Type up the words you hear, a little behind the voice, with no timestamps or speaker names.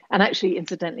And actually,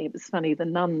 incidentally, it was funny. The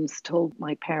nuns told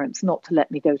my parents not to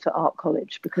let me go to art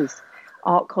college because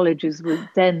art colleges were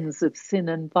dens of sin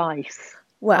and vice. I'm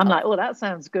Well, like, oh, that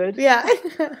sounds good. yeah.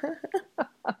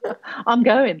 I'm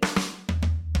going.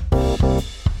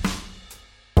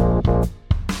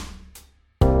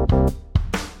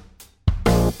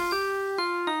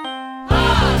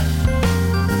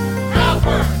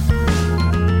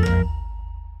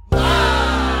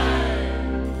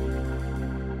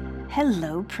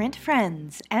 Hello, print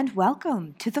friends, and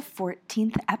welcome to the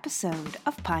 14th episode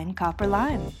of Pine Copper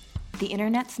Lime, the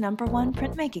internet's #1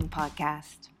 printmaking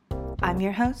podcast. I'm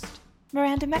your host,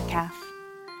 Miranda Metcalf.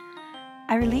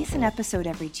 I release an episode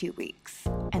every 2 weeks,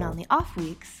 and on the off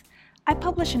weeks, I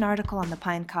publish an article on the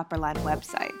Pine Copper Lime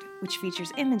website, which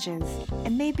features images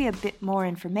and maybe a bit more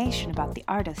information about the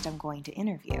artist I'm going to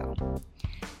interview.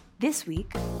 This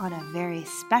week, on a very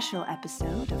special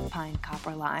episode of Pine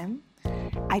Copper Lime,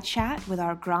 I chat with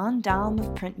our grande dame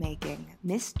of printmaking,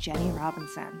 Miss Jenny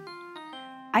Robinson.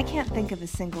 I can't think of a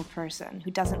single person who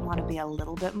doesn't want to be a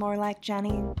little bit more like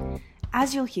Jenny.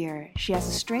 As you'll hear, she has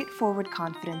a straightforward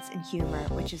confidence and humor,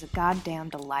 which is a goddamn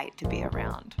delight to be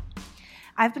around.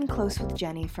 I've been close with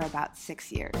Jenny for about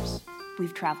 6 years.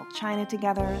 We've traveled China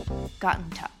together, gotten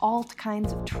into all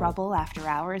kinds of trouble after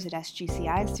hours at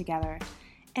SGCIs together,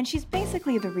 and she's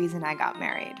basically the reason I got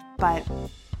married, but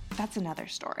that's another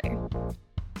story.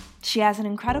 She has an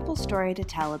incredible story to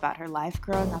tell about her life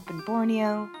growing up in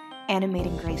Borneo,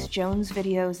 animating Grace Jones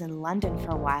videos in London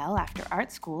for a while after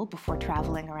art school before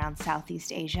traveling around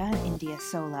Southeast Asia and India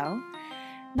solo,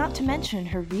 not to mention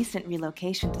her recent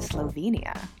relocation to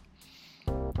Slovenia.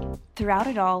 Throughout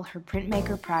it all, her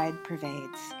printmaker pride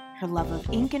pervades. Her love of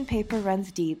ink and paper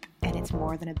runs deep, and it's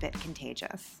more than a bit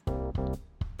contagious.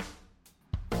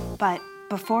 But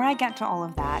before I get to all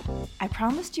of that, I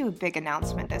promised you a big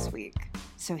announcement this week,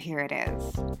 so here it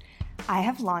is. I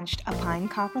have launched a Pine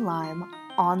Copper Lime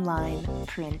online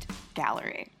print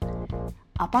gallery.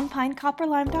 Up on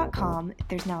pinecopperlime.com,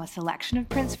 there's now a selection of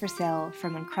prints for sale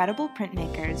from incredible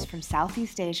printmakers from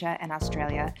Southeast Asia and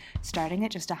Australia, starting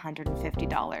at just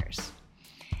 $150.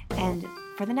 And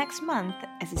for the next month,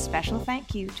 as a special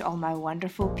thank you to all my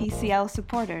wonderful PCL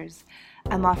supporters,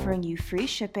 I'm offering you free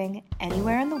shipping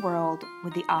anywhere in the world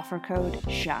with the offer code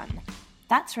SHUN.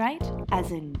 That's right,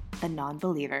 as in the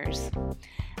non-believers.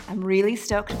 I'm really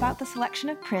stoked about the selection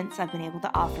of prints I've been able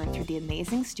to offer through the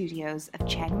amazing studios of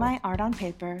Chiang Mai Art on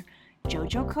Paper,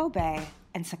 Jojo Kobe,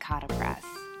 and Sakata Press.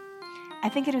 I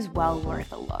think it is well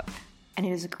worth a look, and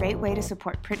it is a great way to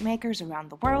support printmakers around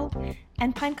the world,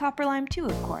 and Pine Copper Lime too,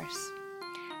 of course.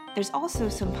 There's also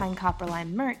some Pine Copper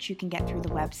Lime merch you can get through the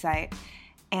website,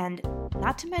 and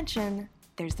not to mention,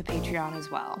 there's the Patreon as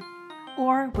well.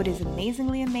 Or what is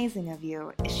amazingly amazing of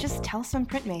you is just tell some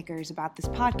printmakers about this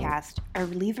podcast or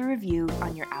leave a review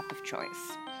on your app of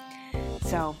choice.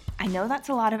 So, I know that's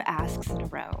a lot of asks in a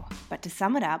row, but to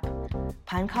sum it up,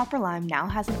 Pine Copper Lime now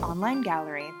has an online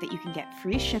gallery that you can get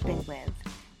free shipping with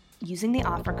using the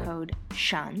offer code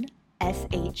SHUN,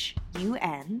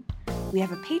 S-H-U-N. We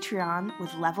have a Patreon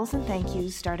with levels and thank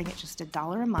yous starting at just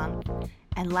 $1 a month.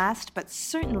 And last but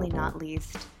certainly not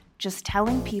least, just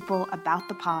telling people about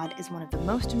the pod is one of the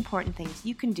most important things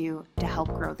you can do to help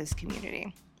grow this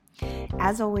community.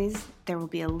 As always, there will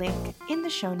be a link in the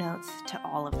show notes to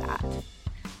all of that.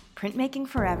 Printmaking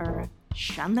forever,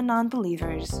 shun the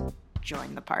non-believers,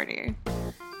 join the party.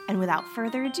 And without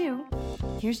further ado,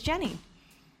 here's Jenny.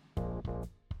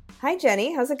 Hi,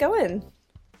 Jenny. How's it going?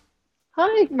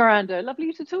 Hi, Miranda.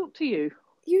 Lovely to talk to you.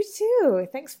 You too.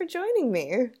 Thanks for joining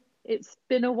me. It's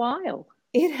been a while.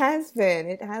 It has been.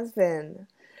 It has been.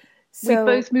 We've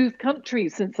both moved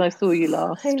countries since I saw you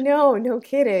last. I know, no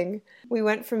kidding. We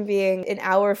went from being an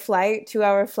hour flight,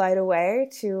 2-hour flight away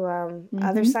to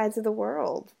other sides of the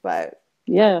world. But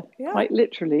yeah, quite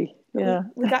literally. Yeah,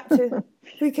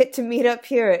 we get to meet up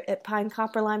here at Pine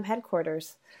Copper Lime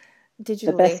headquarters digitally.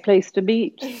 The best place to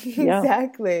meet.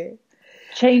 Exactly.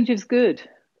 Change is good.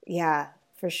 Yeah,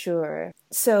 for sure.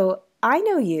 So I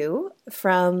know you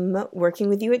from working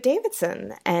with you at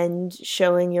Davidson and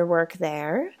showing your work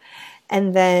there.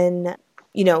 And then,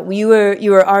 you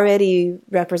were already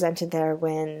represented there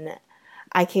when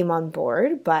I came on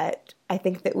board, but I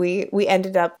think that we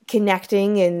ended up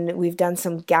connecting and we've done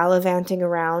some gallivanting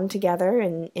around together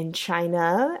in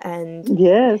China and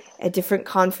at different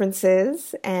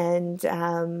conferences. And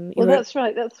that's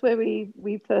right. That's where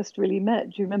we first really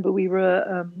met. Do you remember we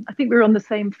were? I think we were on the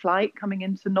same flight coming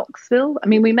into Knoxville. I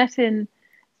mean, we met in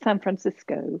San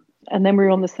Francisco, And then we were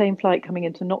on the same flight coming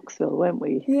into Knoxville, weren't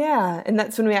we? Yeah, and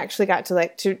that's when we actually got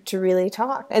to really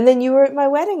talk. And then you were at my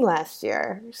wedding last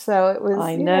year, so it was.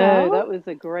 I know, that was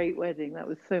a great wedding. That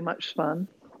was so much fun.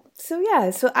 So yeah,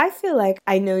 so I feel like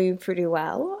I know you pretty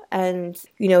well, and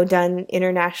done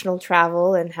international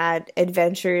travel and had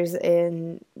adventures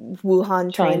in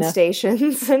Wuhan train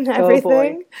stations and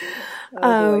everything.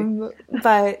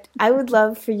 But I would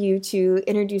love for you to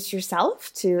introduce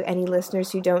yourself to any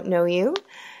listeners who don't know you,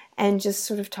 and just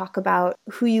sort of talk about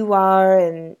who you are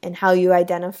and how you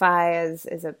identify as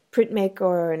a printmaker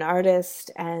or an artist,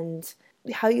 and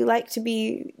how you like to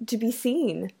be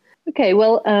seen. Okay,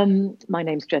 well, my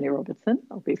name's Jenny Robertson,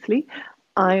 obviously.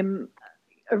 I'm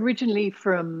originally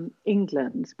from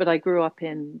England, but I grew up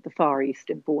in the Far East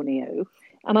in Borneo.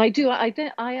 And I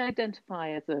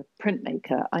identify as a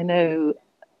printmaker. I know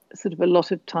sort of a lot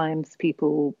of times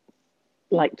people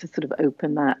like to sort of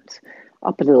open that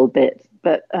up a little bit.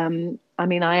 But I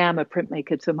mean, I am a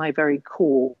printmaker to my very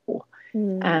core.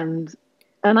 And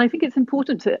I think it's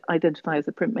important to identify as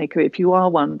a printmaker if you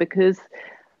are one, because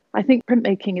I think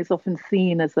printmaking is often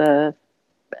seen as I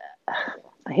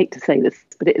hate to say this,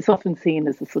 but it's often seen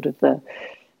as a sort of the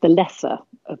lesser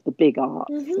of the big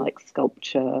arts, like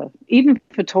sculpture, even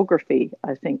photography,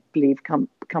 I believe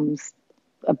comes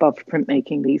above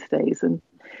printmaking these days. And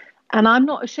I'm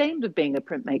not ashamed of being a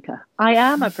printmaker. I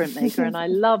am a printmaker and I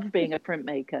love being a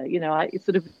printmaker. I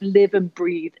sort of live and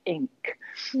breathe ink.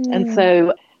 And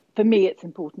so for me, it's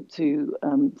important to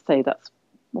say that's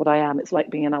what I am. It's like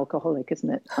being an alcoholic, isn't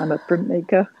it? I'm a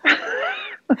printmaker.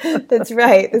 That's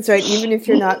right. Even if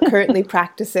you're not currently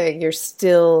practicing, you're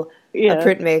still a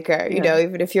printmaker,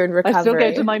 even if you're in recovery. I still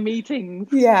go to my meetings.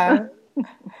 Yeah.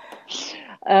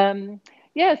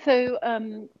 So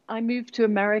I moved to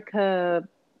America,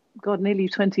 nearly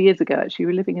 20 years ago, actually.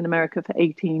 We were living in America for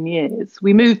 18 years.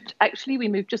 We moved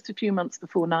just a few months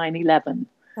before 9/11.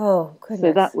 Oh, goodness.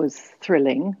 So that was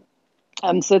thrilling.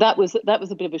 So that was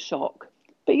a bit of a shock.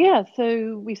 But yeah,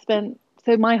 so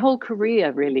my whole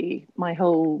career, really, my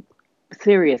whole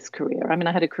serious career. I mean,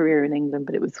 I had a career in England,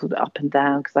 but it was sort of up and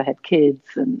down because I had kids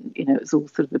and, it was all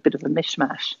sort of a bit of a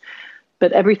mishmash.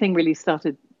 But everything really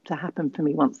started to happen for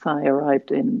me once I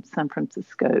arrived in San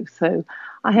Francisco. So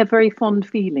I have very fond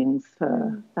feelings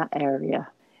for that area.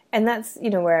 And that's,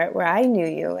 where I knew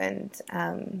you. And,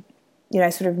 I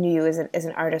sort of knew you as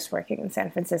an artist working in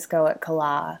San Francisco at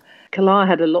CALA. CALA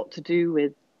had a lot to do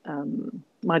with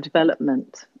my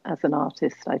development as an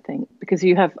artist, I think, because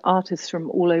you have artists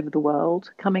from all over the world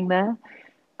coming there,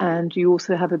 and you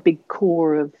also have a big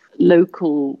core of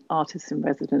local artists in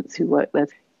residence who work there.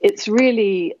 It's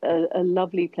really a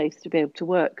lovely place to be able to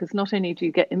work, because not only do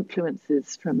you get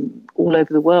influences from all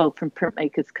over the world from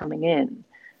printmakers coming in,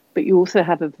 but you also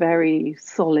have a very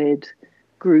solid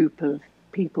group of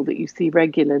people that you see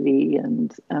regularly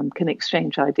and can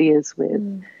exchange ideas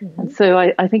with. And so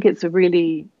I think it's a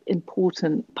really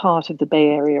important part of the Bay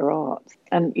Area arts.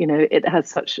 And, it has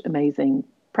such amazing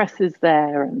presses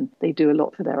there, and they do a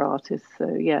lot for their artists.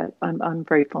 So, yeah, I'm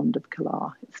very fond of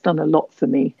CALA. It's done a lot for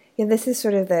me. Yeah, this is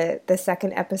sort of the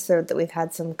second episode that we've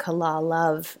had some CALA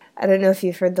love. I don't know if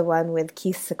you've heard the one with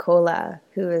Keith Sekola,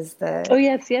 who is the... Oh,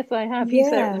 yes, I have. He's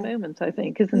there at the moment, I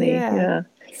think, isn't he? Yeah.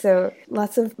 So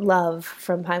lots of love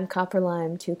from Haim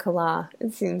Copperlime to CALA,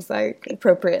 it seems like,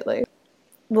 appropriately.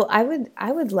 Well, I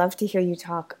would love to hear you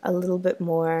talk a little bit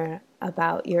more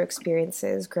about your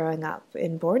experiences growing up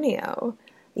in Borneo,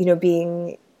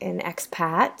 being an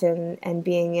expat and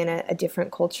being in a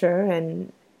different culture,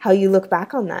 and how you look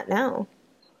back on that now.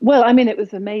 Well, I mean, it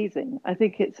was amazing. I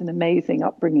think it's an amazing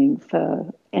upbringing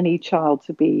for any child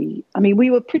to be. I mean, we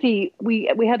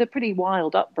had a pretty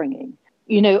wild upbringing.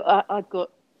 I've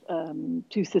got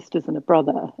 2 sisters and a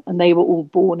brother, and they were all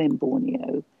born in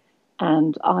Borneo.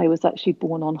 And I was actually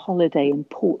born on holiday in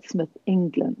Portsmouth,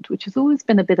 England, which has always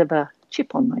been a bit of a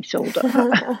chip on my shoulder.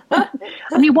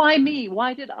 I mean, why me?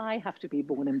 Why did I have to be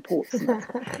born in Portsmouth?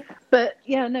 But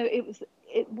yeah, no,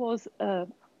 it was a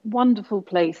wonderful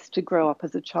place to grow up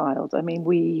as a child. I mean,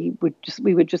 we would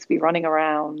just be running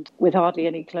around with hardly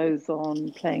any clothes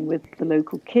on, playing with the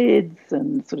local kids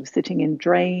and sort of sitting in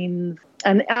drains.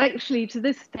 And actually, to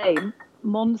this day,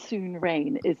 monsoon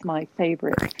rain is my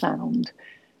favorite sound.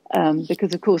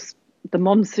 Because, of course, the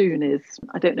monsoon is,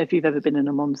 I don't know if you've ever been in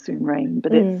a monsoon rain,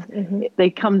 but they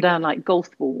come down like golf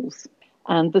balls.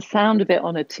 And the sound of it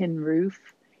on a tin roof,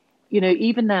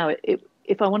 even now,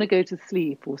 if I want to go to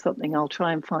sleep or something, I'll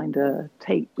try and find a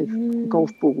tape with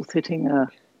golf balls hitting a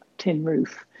tin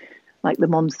roof, like the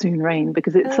monsoon rain,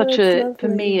 because it's for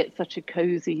me, it's such a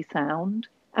cozy sound.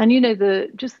 And,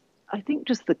 I think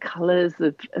just the colours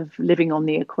of living on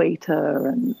the equator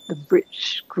and the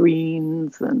rich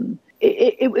greens. And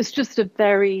it was just a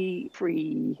very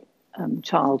free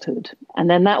childhood. And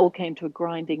then that all came to a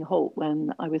grinding halt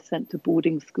when I was sent to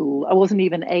boarding school. I wasn't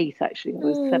even 8, actually. I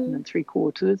was 7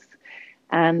 3/4.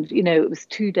 And, it was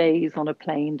 2 days on a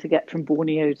plane to get from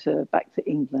Borneo to back to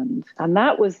England. And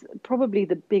that was probably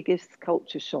the biggest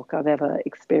culture shock I've ever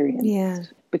experienced. Yeah.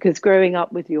 Because growing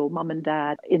up with your mum and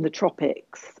dad in the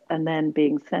tropics and then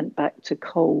being sent back to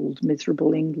cold,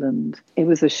 miserable England, it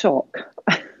was a shock.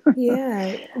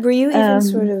 Yeah. Were you even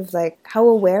sort of like, how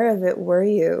aware of it were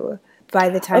you by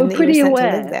the time that you were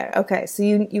sent to live there? Okay, so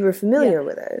you were familiar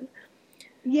with it.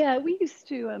 Yeah, we used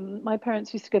to, my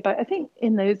parents used to go back. I think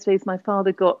in those days, my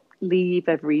father got leave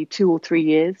every 2 or 3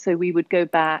 years. So we would go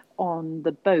back on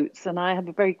the boats. And I have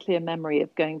a very clear memory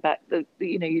of going back.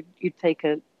 You'd take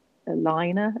a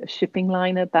liner, a shipping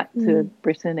liner back to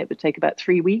Britain. It would take about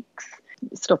 3 weeks,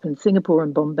 stop in Singapore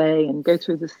and Bombay and go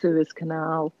through the Suez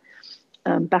Canal.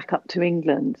 Back up to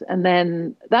England. And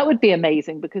then that would be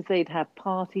amazing because they'd have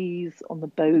parties on the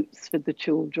boats with the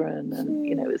children and,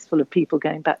 it was full of people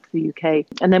going back to the UK.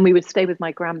 And then we would stay with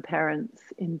my grandparents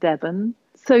in Devon.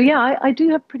 So, yeah, I do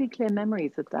have pretty clear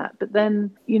memories of that. But then,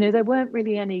 there weren't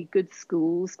really any good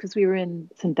schools because we were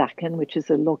in Sandakan, which is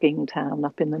a logging town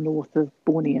up in the north of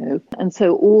Borneo. And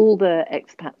so all the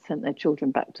expats sent their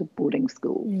children back to boarding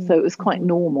school. So it was quite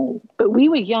normal. But we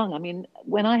were young. I mean,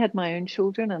 when I had my own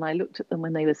children and I looked at them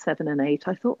when they were 7 and 8,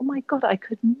 I thought, oh, my God, I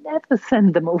could never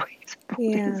send them away to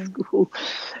boarding school.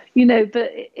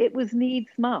 But it was needs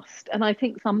must. And I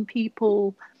think some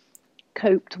people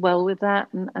coped well with that,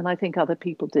 and I think other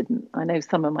people didn't. I know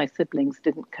some of my siblings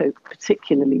didn't cope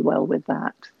particularly well with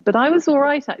that, but I was all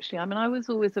right, actually. I mean, I was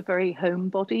always a very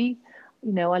homebody.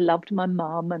 I loved my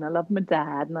mum and I loved my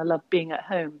dad and I loved being at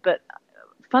home, but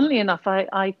funnily enough,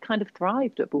 I kind of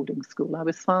thrived at boarding school. I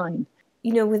was fine.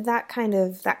 With that kind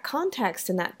of that context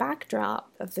and that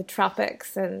backdrop of the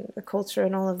tropics and the culture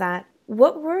and all of that,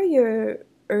 what were your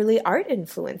early art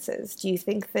influences? Do you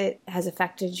think that has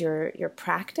affected your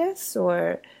practice,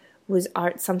 or was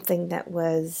art something that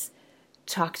was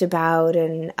talked about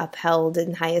and upheld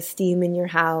in high esteem in your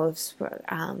house?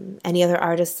 Any other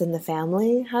artists in the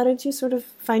family? How did you sort of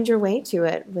find your way to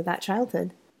it with that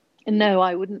childhood? No,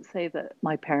 I wouldn't say that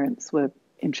my parents were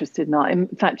interested in art. In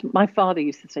fact, my father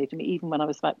used to say to me, even when I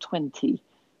was about 20,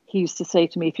 he used to say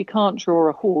to me, if you can't draw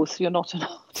a horse, you're not an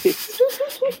artist.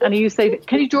 And he used to say,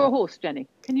 can you draw a horse, Jenny?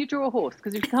 Can you draw a horse?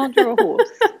 Because if you can't draw a horse,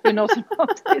 you're not an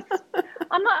artist.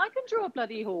 I'm like, I can draw a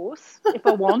bloody horse if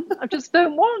I want. I just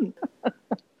don't want.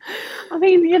 I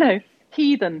mean,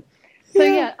 heathen. So,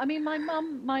 yeah, I mean, my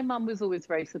mum was always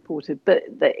very supportive.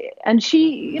 And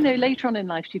she, later on in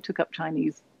life, she took up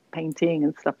Chinese painting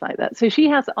and stuff like that. So she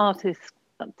has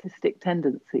artistic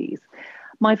tendencies.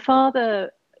 My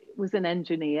father was an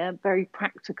engineer, very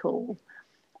practical,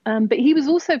 but he was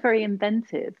also very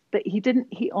inventive. But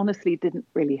he honestly didn't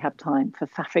really have time for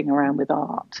faffing around with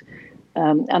art.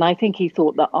 And I think he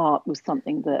thought that art was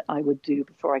something that I would do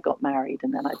before I got married,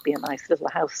 and then I'd be a nice little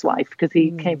housewife, because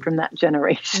he came from that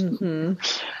generation. Mm-hmm.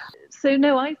 So,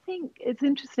 no, I think it's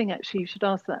interesting, actually, you should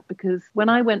ask that, because when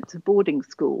I went to boarding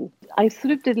school, I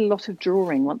sort of did a lot of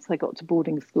drawing once I got to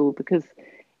boarding school, because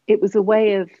it was a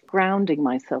way of grounding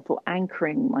myself or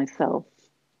anchoring myself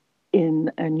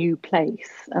in a new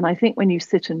place. And I think when you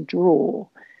sit and draw,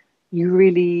 you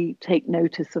really take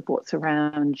notice of what's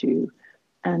around you,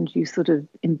 and you sort of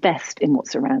invest in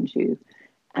what's around you.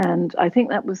 And I think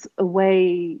that was a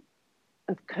way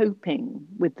of coping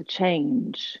with the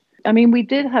change. I mean, we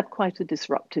did have quite a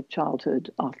disruptive childhood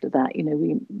after that.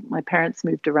 My parents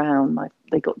moved around.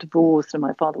 They got divorced, and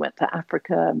my father went to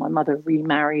Africa, and my mother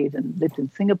remarried and lived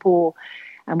in Singapore.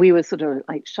 And we were sort of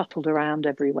like shuttled around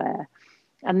everywhere.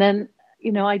 And then,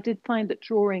 I did find that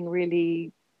drawing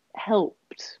really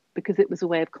helped, because it was a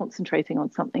way of concentrating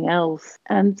on something else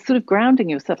and sort of grounding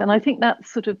yourself. And I think that's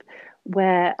sort of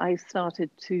where I started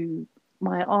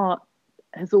my art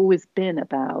has always been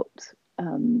about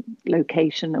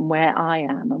location and where I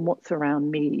am and what's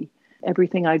around me.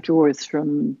 Everything I draw is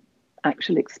from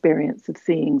actual experience of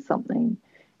seeing something.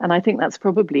 And I think that's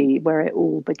probably where it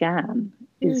all began,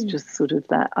 is just sort of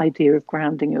that idea of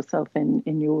grounding yourself in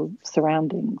your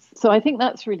surroundings. So I think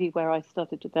that's really where I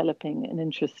started developing an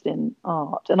interest in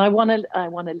art. And I won a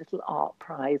little art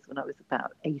prize when I was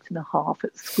about 8.5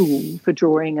 at school for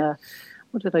drawing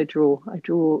what did I draw? I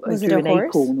drew an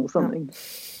acorn or something. Oh.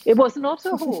 It was not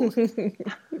a horse.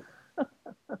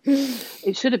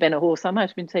 It should have been a horse. I might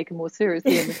have been taken more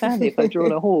seriously in the family if I'd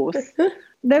drawn a horse.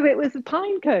 No, it was a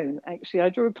pine cone, actually. I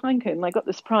drew a pine cone and I got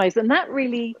this prize. And that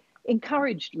really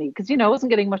encouraged me because, I wasn't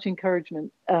getting much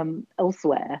encouragement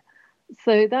elsewhere.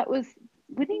 So that was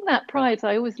winning that prize.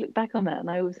 I always look back on that and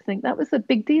I always think that was a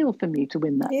big deal for me to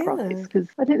win that prize, because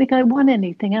I don't think I won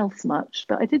anything else much,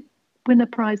 but I did win a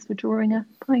prize for drawing a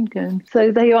pine cone.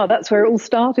 So there you are. That's where it all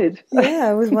started.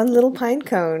 Yeah, with one little pine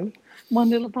cone. One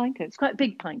little pine cone. It's quite a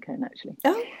big pine cone, actually.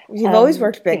 Oh, you've always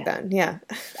worked big then. Yeah.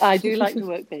 I do like to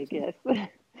work big, yes.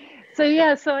 So,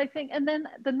 yeah, so I think, and then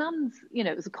the nuns,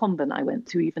 it was a convent I went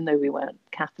to, even though we weren't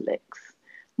Catholics.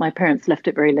 My parents left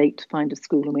it very late to find a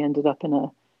school, and we ended up in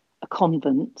a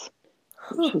convent,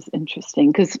 which was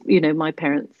interesting because, my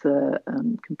parents are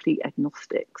complete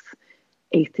agnostics,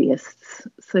 atheists.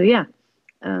 So, yeah,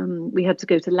 we had to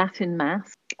go to Latin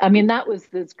Mass. I mean, that was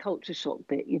the culture shock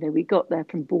bit. We got there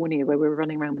from Borneo where we were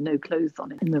running around with no clothes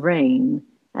on in the rain.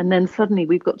 And then suddenly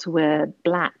we've got to wear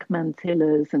black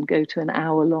mantillas and go to an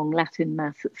hour-long Latin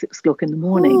Mass at 6 o'clock in the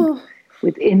morning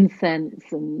with incense,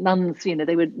 and nuns,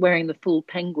 they were wearing the full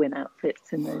penguin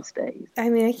outfits in those days. I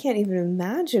mean, I can't even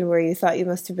imagine where you thought you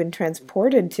must have been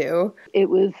transported to. It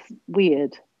was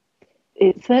weird.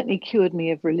 It certainly cured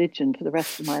me of religion for the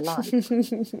rest of my life.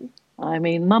 I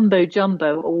mean, mumbo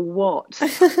jumbo or what?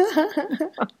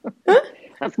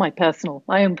 That's my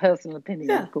own personal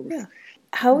opinion, of course. Yeah.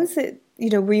 How was it,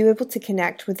 were you able to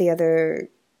connect with the other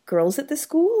girls at the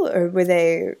school, or were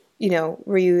they,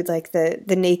 were you like the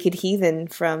naked heathen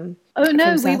from? Oh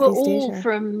no, we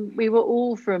were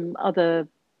all from other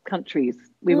countries.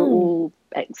 We were all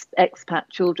expat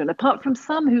children, apart from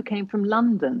some who came from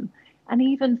London and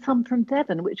even some from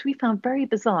Devon, which we found very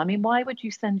bizarre. I mean, why would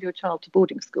you send your child to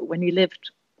boarding school when you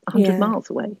lived 100 miles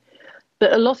away?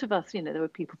 But a lot of us, there were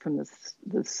people from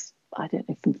this I don't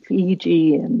know, from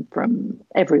Fiji and from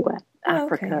everywhere,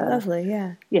 Africa. Okay. Lovely,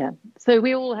 yeah. Yeah. So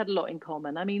we all had a lot in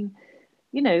common. I mean,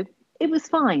 it was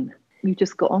fine. You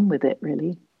just got on with it,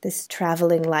 really. This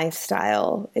traveling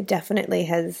lifestyle, it definitely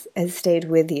has stayed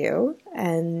with you.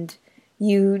 And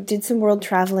you did some world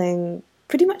traveling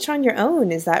pretty much on your own,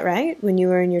 is that right? When you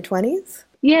were in your 20s?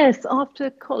 Yes, after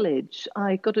college,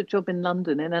 I got a job in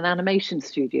London in an animation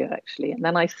studio, actually. And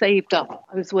then I saved up.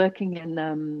 I was working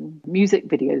in music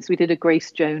videos. We did a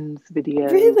Grace Jones video.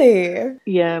 Really?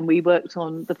 Yeah, and we worked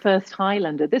on the first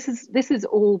Highlander. This is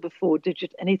all before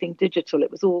anything digital.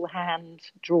 It was all hand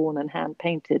drawn and hand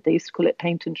painted. They used to call it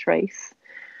paint and trace.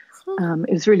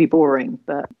 It was really boring,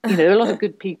 but there were a lot of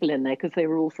good people in there because they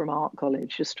were all from art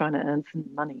college, just trying to earn some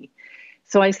money.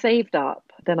 So I saved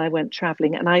up, then I went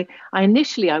traveling, and I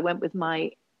initially went with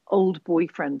my old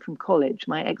boyfriend from college,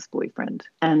 my ex-boyfriend,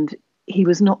 and he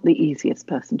was not the easiest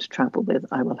person to travel with,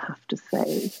 I will have to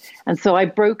say. And so I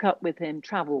broke up with him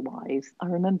travel-wise. I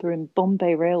remember in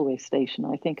Bombay railway station,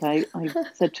 I think I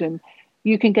said to him,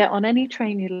 you can get on any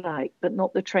train you like, but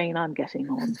not the train I'm getting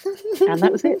on. And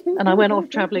that was it. And I went off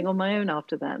traveling on my own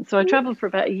after that. And so I traveled for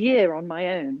about a year on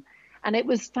my own, and it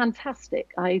was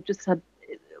fantastic. I just had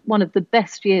one of the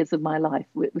best years of my life.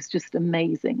 It was just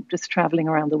amazing, just traveling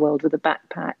around the world with a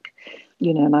backpack,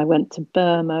 and I went to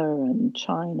Burma and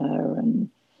China and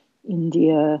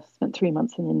India, spent 3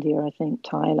 months in India, I think,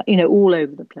 Thailand, all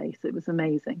over the place. It was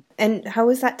amazing. And how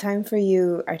was that time for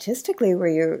you artistically? Were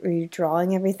you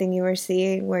drawing everything you were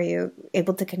seeing? Were you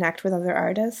able to connect with other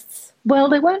artists? Well,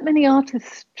 there weren't many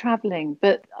artists traveling,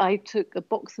 but I took a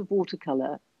box of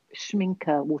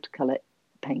Schminke watercolor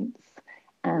paints,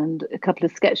 and a couple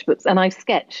of sketchbooks, and I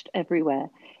sketched everywhere.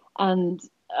 And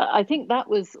I think that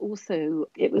was also,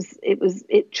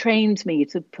 it trained me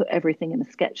to put everything in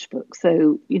a sketchbook.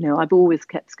 So, I've always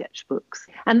kept sketchbooks.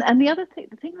 And the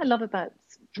thing I love about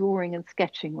drawing and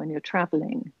sketching when you're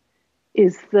traveling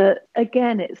is that,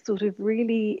 again, it sort of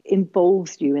really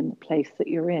involves you in the place that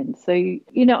you're in. So,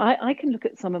 I can look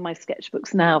at some of my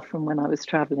sketchbooks now from when I was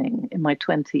traveling in my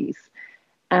 20s,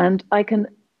 and I can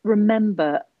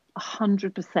remember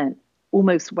 100%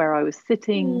 almost where I was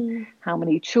sitting, how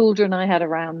many children I had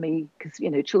around me, because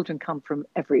children come from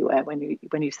everywhere when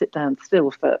you sit down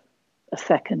still for a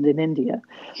second in India,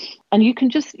 and you can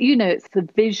just it's the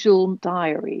visual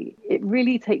diary. It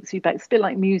really takes you back. It's a bit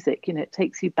like music, it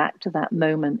takes you back to that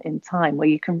moment in time where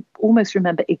you can almost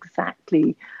remember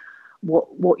exactly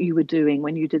what you were doing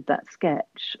when you did that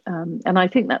sketch. And I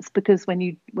think that's because when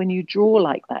you draw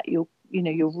like that, you're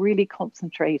really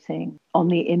concentrating on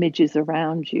the images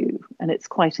around you, and it's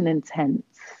quite an intense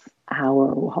hour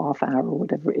or half hour or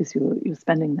whatever it is you're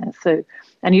spending there. So,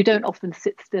 and you don't often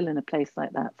sit still in a place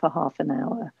like that for half an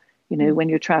hour. When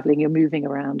you're traveling, you're moving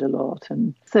around a lot.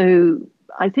 And so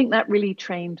I think that really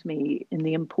trained me in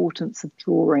the importance of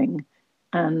drawing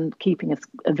and keeping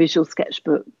a visual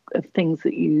sketchbook of things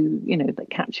that that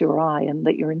catch your eye and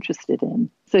that you're interested in.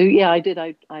 So yeah, I did.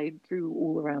 I drew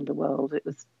all around the world. It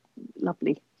was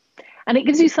lovely. And it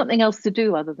gives you something else to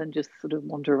do other than just sort of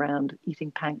wander around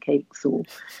eating pancakes or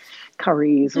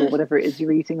curries or whatever it is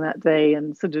you're eating that day.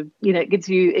 And sort of, it gives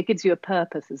you a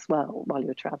purpose as well while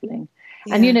you're traveling.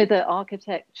 Yeah. And, the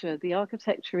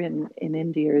architecture in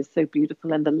India is so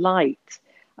beautiful, and the light.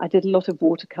 I did a lot of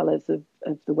watercolors of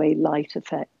the way light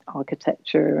affect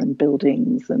architecture and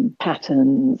buildings and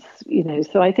patterns,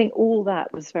 So I think all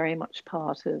that was very much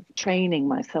part of training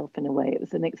myself in a way. It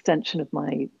was an extension of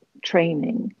my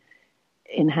training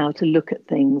in how to look at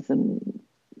things and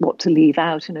what to leave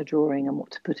out in a drawing and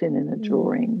what to put in a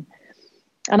drawing.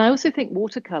 And I also think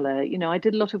watercolor, I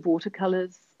did a lot of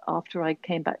watercolors after I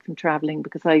came back from traveling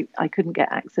because I couldn't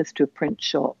get access to a print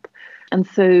shop. And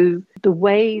so the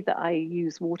way that I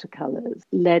use watercolors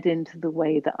led into the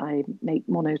way that I make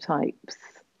monotypes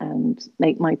and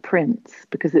make my prints,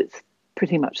 because it's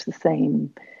pretty much the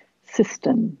same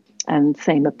system and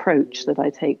same approach that I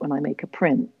take when I make a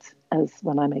print as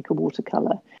when I make a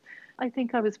watercolor. I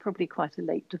think I was probably quite a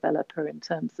late developer in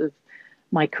terms of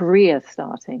my career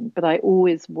starting, but I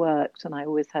always worked and I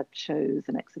always had shows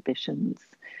and exhibitions.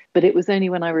 But it was only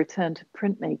when I returned to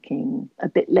printmaking a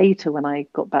bit later, when I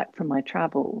got back from my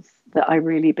travels, that I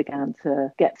really began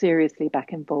to get seriously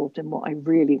back involved in what I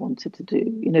really wanted to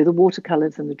do. The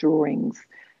watercolors and the drawings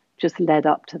just led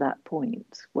up to that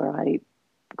point where I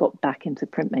got back into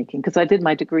printmaking, because I did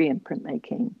my degree in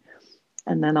printmaking.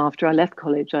 And then after I left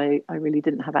college, I really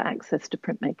didn't have access to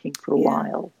printmaking for a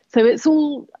while. So it's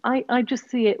all, I just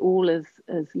see it all as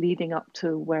leading up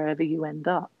to wherever you end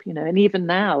up, and even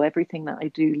now, everything that I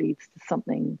do leads to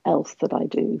something else that I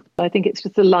do. I think it's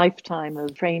just a lifetime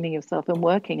of training yourself and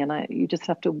working, and you just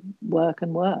have to work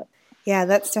and work. Yeah,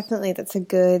 that's a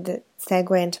good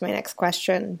segue into my next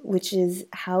question, which is,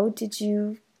 how did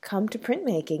you come to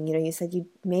printmaking? You said you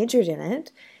majored in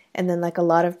it, and then like a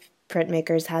lot of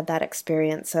printmakers had that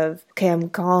experience of, okay, I'm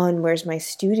gone, where's my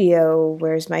studio,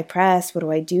 where's my press, what do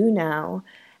I do now?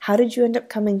 How did you end up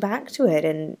coming back to it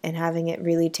and having it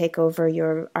really take over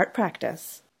your art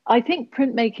practice? I think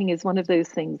printmaking is one of those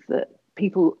things that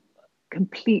people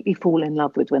completely fall in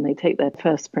love with when they take their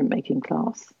first printmaking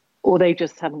class, or they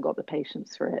just haven't got the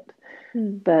patience for it.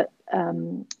 But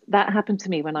that happened to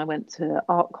me when I went to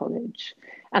art college.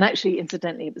 And actually,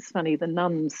 incidentally, it was funny, the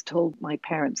nuns told my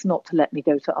parents not to let me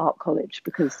go to art college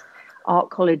because art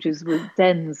colleges were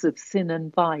dens of sin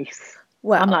and vice.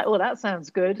 Well, I'm like, oh, that sounds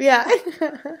good. Yeah.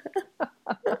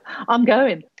 I'm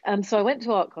going. So I went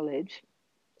to art college,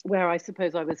 where I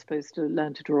suppose I was supposed to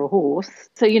learn to draw a horse.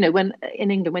 So, when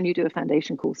in England, when you do a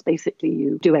foundation course, basically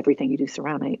you do everything. You do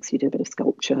ceramics, you do a bit of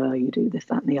sculpture, you do this,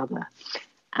 that, and the other.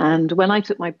 And when I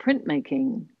took my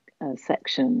printmaking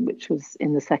section, which was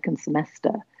in the second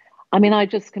semester, I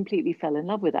just completely fell in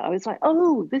love with it. I was like,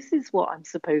 oh, this is what I'm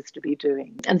supposed to be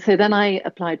doing. And so then I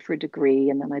applied for a degree,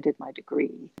 and then I did my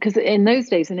degree. Because in those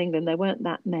days in England, there weren't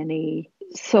that many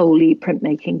solely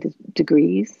printmaking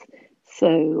degrees.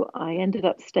 So I ended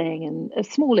up staying in a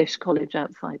smallish college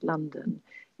outside London,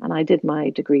 and I did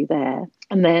my degree there.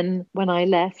 And then when I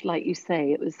left, like you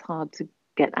say, it was hard to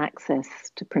get access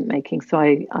to printmaking. So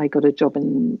I got a job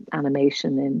in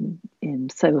animation in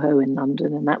Soho in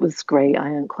London, and that was great.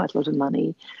 I earned quite a lot of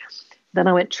money. Then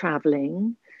I went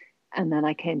traveling, and then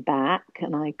I came back,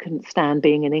 and I couldn't stand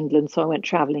being in England, so I went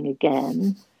traveling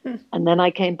again. And then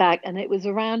I came back, and it was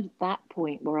around that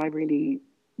point where I really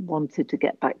wanted to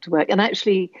get back to work. And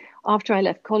actually, after I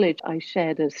left college, I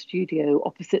shared a studio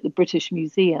opposite the British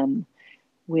Museum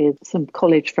with some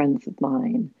college friends of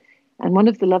mine. And one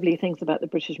of the lovely things about the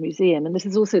British Museum, and this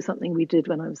is also something we did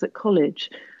when I was at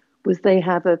college, was they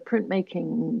have a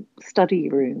printmaking study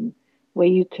room where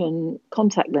you can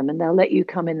contact them and they'll let you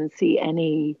come in and see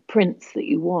any prints that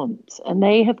you want. And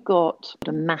they have got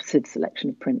a massive selection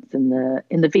of prints in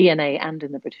the V&A and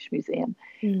in the British Museum.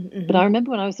 Mm-hmm. But I remember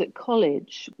when I was at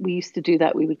college, we used to do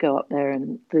that. We would go up there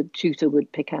and the tutor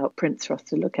would pick out prints for us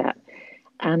to look at.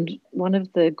 And one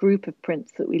of the group of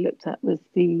prints that we looked at was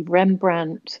the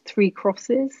Rembrandt Three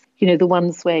Crosses, the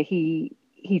ones where he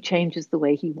changes the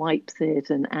way he wipes it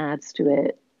and adds to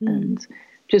it and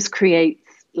just creates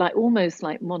almost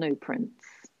like monoprints.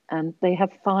 And they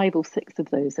have 5 or 6 of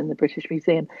those in the British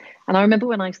Museum. And I remember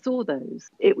when I saw those,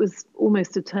 it was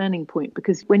almost a turning point,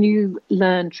 because when you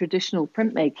learn traditional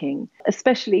printmaking,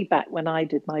 especially back when I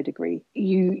did my degree,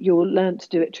 you'll learn to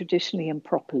do it traditionally and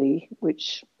properly,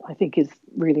 which I think is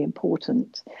really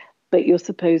important. but you're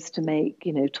supposed to make,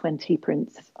 20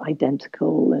 prints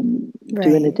identical and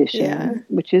do an Right. edition, Yeah.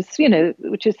 which is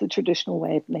the traditional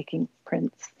way of making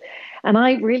prints. And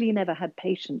I really never had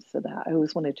patience for that. I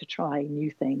always wanted to try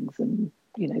new things and,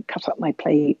 cut up my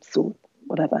plates or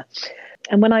whatever.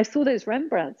 And when I saw those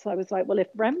Rembrandts, I was like, well, if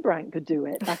Rembrandt could do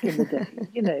it back in the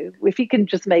day, if he can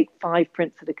just make 5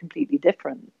 prints that are completely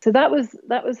different. So that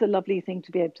was a lovely thing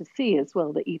to be able to see as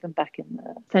well, that even back in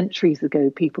the centuries ago,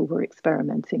 people were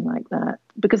experimenting like that.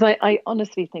 Because I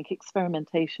honestly think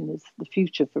experimentation is the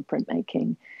future for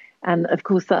printmaking. And of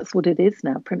course, that's what it is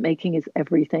now. Printmaking is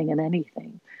everything and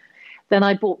anything. Then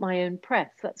I bought my own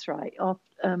press. That's right.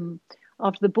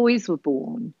 After the boys were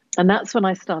born. And that's when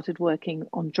I started working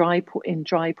on dry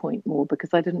point more,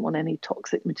 because I didn't want any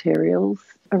toxic materials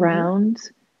around.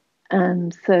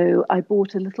 And so I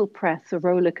bought a little press, a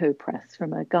Rolico press,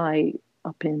 from a guy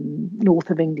up in north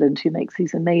of England who makes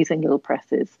these amazing little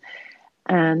presses.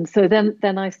 And so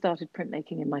then I started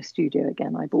printmaking in my studio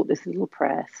again. I bought this little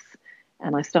press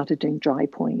and I started doing dry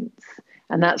points.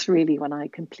 And that's really when I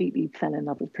completely fell in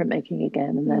love with printmaking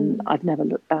again. And then I've never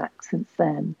looked back since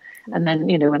then. And then,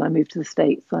 when I moved to the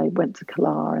States, I went to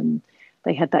Calar, and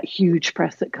they had that huge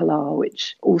press at Calar,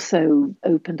 which also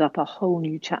opened up a whole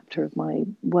new chapter of my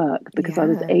work, because I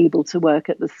was able to work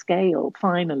at the scale,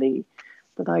 finally,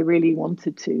 that I really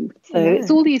wanted to. So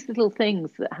it's all these little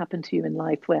things that happen to you in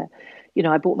life where,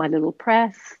 I bought my little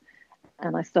press,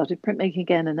 and I started printmaking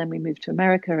again, and then we moved to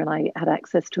America, and I had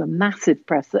access to a massive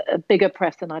press, a bigger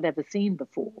press than I'd ever seen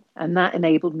before. And that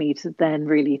enabled me to then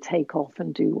really take off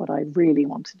and do what I really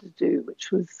wanted to do,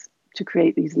 which was to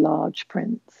create these large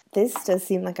prints. This does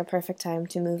seem like a perfect time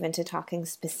to move into talking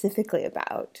specifically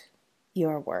about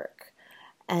your work.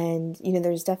 And,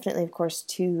 there's definitely, of course,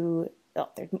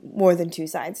 there's more than 2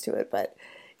 sides to it, but,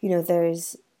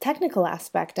 there's technical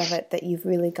aspect of it that you've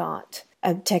really got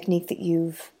a technique that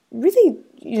you've really,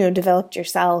 developed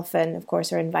yourself, and of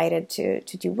course are invited to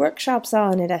do workshops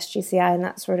on at SGCI and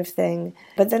that sort of thing.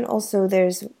 But then also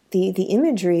there's the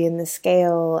imagery and the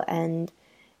scale and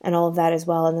all of that as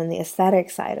well, and then the aesthetic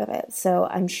side of it. So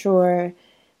I'm sure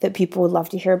that people would love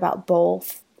to hear about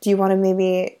both. Do you want to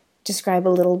maybe describe a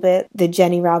little bit the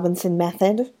Jenny Robinson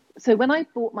method? So when I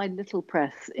bought my little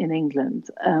press in England,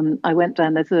 I went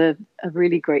down, there's a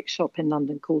really great shop in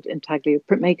London called Intaglio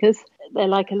Printmakers. They're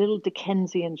like a little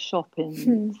Dickensian shop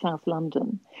in South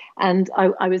London. And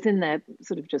I was in there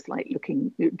sort of just like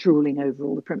drooling over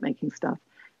all the printmaking stuff.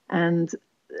 And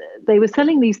they were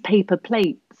selling these paper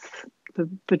plates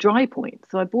for dry point.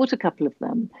 So I bought a couple of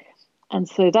them. And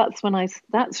so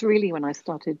that's really when I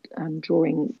started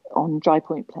drawing on dry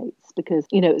point plates, because,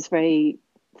 it was very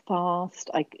fast.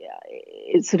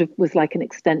 It sort of was like an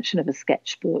extension of a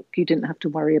sketchbook. You didn't have to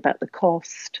worry about the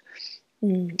cost.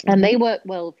 And they worked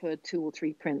well for 2 or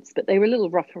 3 prints, but they were a little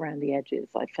rough around the edges,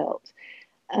 I felt.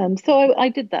 So I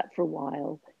did that for a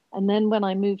while. And then when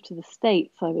I moved to the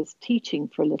States, I was teaching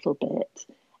for a little bit.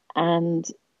 And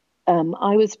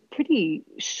I was pretty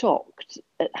shocked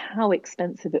at how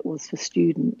expensive it was for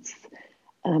students,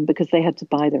 because they had to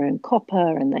buy their own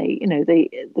copper, and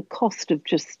the cost of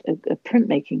just a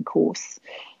printmaking course,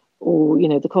 or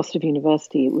the cost of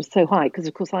university, it was so high, because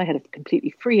of course I had a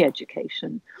completely free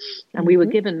education, and we were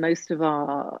given most of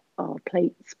our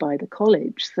plates by the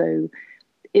college. So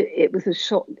it was a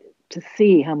shock to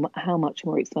see how much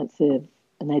more expensive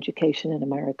an education in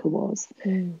America was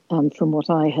from what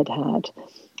I had had.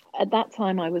 At that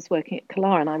time, I was working at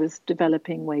Calar, and I was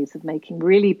developing ways of making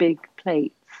really big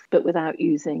plates, but without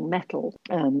using metal,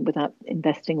 without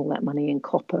investing all that money in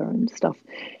copper and stuff.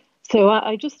 So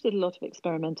I just did a lot of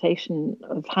experimentation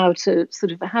of how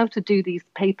to do these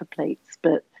paper plates,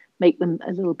 but make them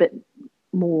a little bit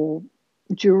more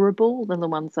durable than the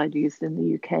ones I'd used in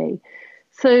the UK.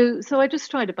 So I just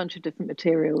tried a bunch of different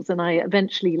materials, and I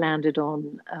eventually landed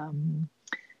on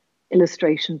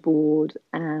illustration board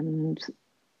and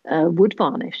wood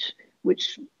varnish,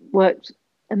 which worked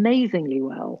amazingly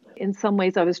well. In some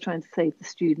ways, I was trying to save the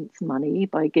students money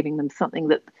by giving them something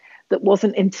that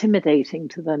wasn't intimidating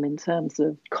to them in terms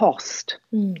of cost,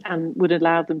 and would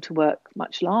allow them to work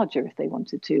much larger if they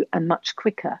wanted to, and much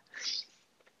quicker.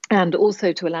 And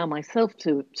also to allow myself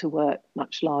to work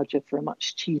much larger for a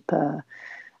much cheaper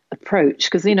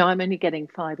approach, because, I'm only getting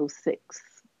 5 or 6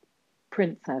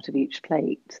 prints out of each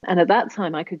plate. And at that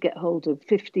time, I could get hold of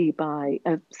 60 by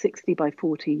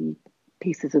 40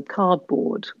 pieces of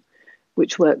cardboard,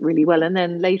 which worked really well. And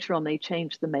then later on, they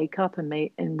changed the makeup and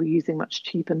were using much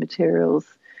cheaper materials.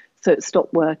 So it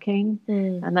stopped working.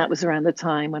 And that was around the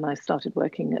time when I started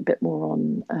working a bit more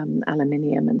on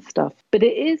aluminium and stuff. But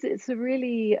it's a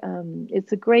really,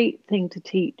 it's a great thing to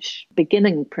teach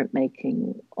beginning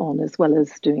printmaking on, as well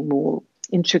as doing more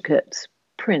intricate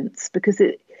prints, because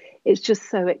it's just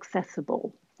so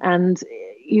accessible. And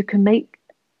you can make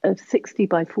a 60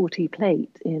 by 40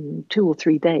 plate in 2 or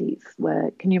 3 days,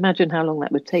 where, can you imagine how long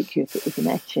that would take you if it was an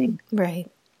etching? Right.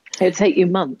 It would take you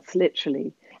months,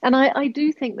 literally. And I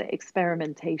do think that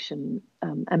experimentation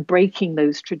and breaking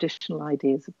those traditional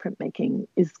ideas of printmaking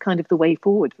is kind of the way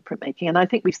forward for printmaking. And I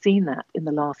think we've seen that in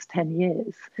the last 10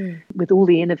 years with all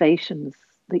the innovations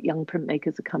that young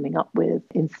printmakers are coming up with,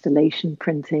 installation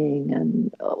printing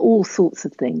and all sorts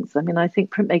of things. I mean, I think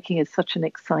printmaking is such an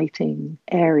exciting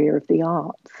area of the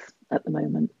arts at the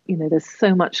moment. You know, there's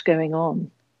so much going on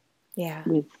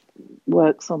with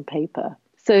works on paper.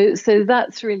 So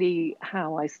that's really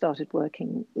how I started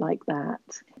working like that.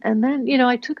 And then, you know,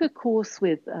 I took a course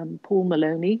with Paul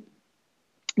Maloney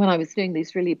when I was doing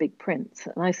these really big prints,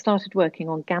 and I started working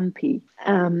on Gampi.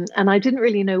 And I didn't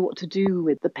really know what to do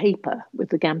with the paper, with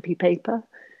the Gampi paper.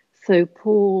 So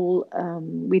Paul,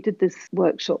 we did this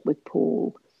workshop with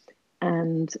Paul,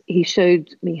 and he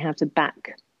showed me how to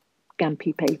back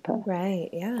Gampi paper. Right,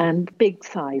 yeah. And big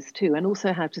size too, and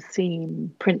also how to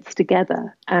seam prints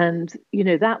together. And, you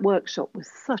know, that workshop was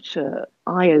such a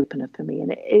eye-opener for me.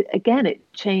 And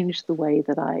it changed the way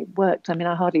that I worked. I mean,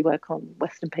 I hardly work on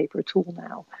Western paper at all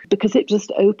now, because it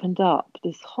just opened up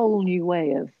this whole new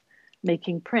way of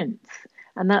making prints.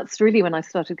 And that's really when I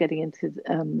started getting into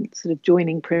sort of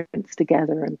joining prints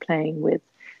together and playing with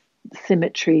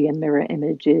symmetry and mirror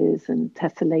images and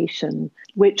tessellation,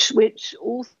 which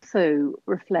also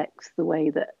reflects the way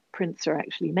that prints are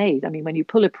actually made. I mean, when you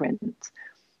pull a print,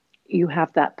 you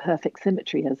have that perfect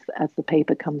symmetry as the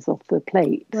paper comes off the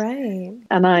plate. Right.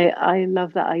 And I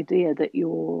love that idea that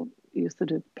you're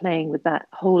sort of playing with that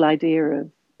whole idea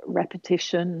of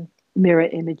repetition, mirror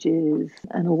images,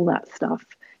 and all that stuff.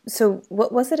 So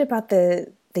what was it about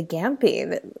the Gampi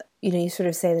that, you know, you sort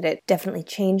of say that it definitely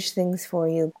changed things for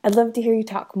you? I'd love to hear you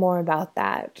talk more about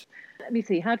that. Let me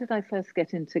see, how did I first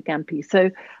get into Gampi?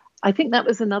 So I think that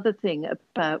was another thing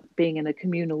about being in a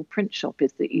communal print shop,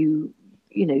 is that you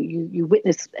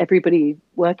witness everybody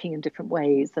working in different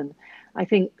ways. And I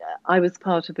think I was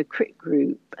part of a crit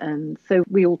group, and so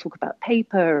we all talk about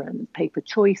paper and paper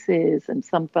choices, and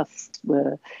some of us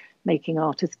were making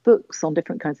artist books on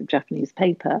different kinds of Japanese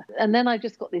paper. And then I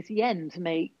just got this yen to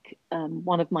make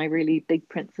one of my really big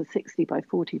prints, a 60 by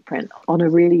 40 print on a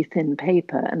really thin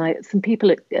paper. And some people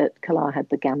at Kala had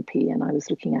the Gampi, and I was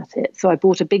looking at it. So I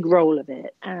bought a big roll of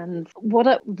it. And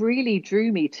what really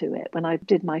drew me to it when I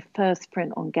did my first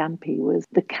print on Gampi was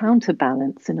the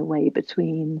counterbalance, in a way,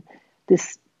 between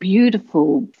this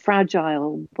beautiful,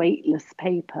 fragile, weightless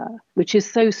paper, which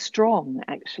is so strong,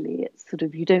 actually. It's sort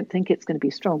of, you don't think it's going to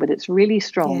be strong, but it's really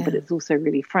strong, but it's also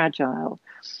really fragile.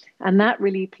 And that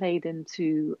really played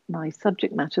into my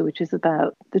subject matter, which is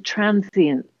about the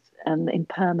transient and the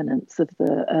impermanence of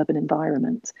the urban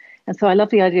environment. And so I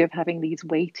love the idea of having these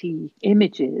weighty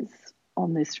images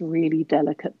on this really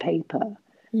delicate paper,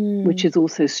 which is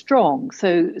also strong.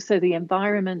 So the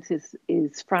environment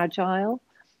is fragile,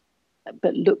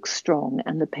 but looks strong,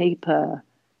 and the paper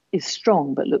is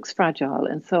strong but looks fragile.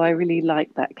 And so I really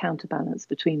like that counterbalance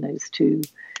between those two,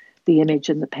 the image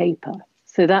and the paper.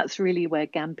 So that's really where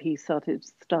Gampi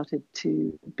started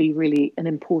to be really an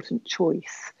important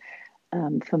choice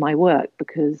for my work,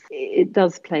 because it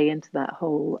does play into that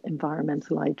whole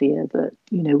environmental idea that,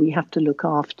 you know, we have to look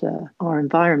after our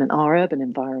environment, our urban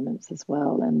environments as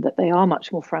well, and that they are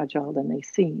much more fragile than they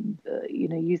seem. You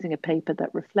know, using a paper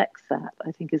that reflects that,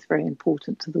 I think, is very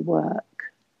important to the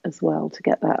work as well, to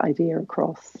get that idea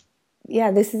across.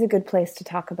 Yeah, this is a good place to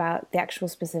talk about the actual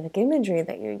specific imagery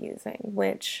that you're using,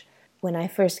 which, when I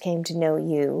first came to know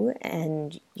you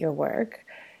and your work,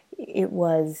 it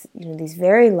was, you know, these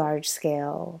very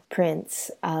large-scale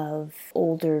prints of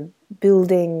older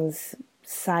buildings,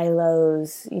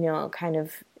 silos, you know, kind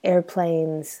of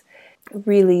airplanes,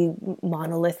 really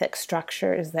monolithic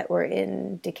structures that were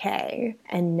in decay.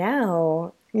 And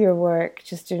now your work,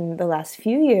 just in the last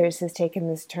few years, has taken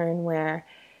this turn where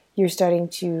you're starting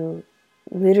to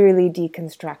literally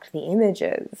deconstruct the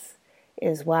images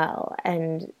as well,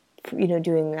 and, you know,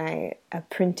 doing a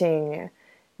printing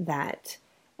that,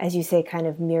 as you say, kind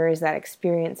of mirrors that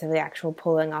experience of the actual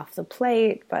pulling off the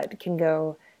plate, but can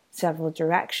go several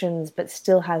directions, but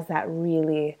still has that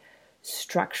really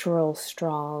structural,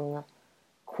 strong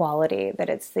quality that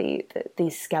it's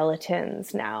these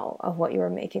skeletons now of what you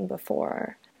were making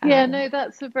before. Yeah, no,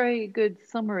 that's a very good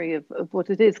summary of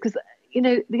what it is. Because,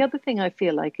 the other thing I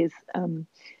feel like is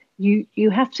you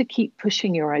have to keep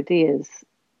pushing your ideas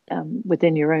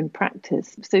within your own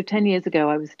practice. So 10 years ago,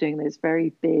 I was doing those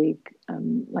very big,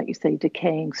 like you say,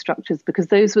 decaying structures, because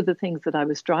those were the things that I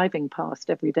was driving past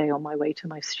every day on my way to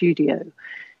my studio.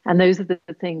 And those are the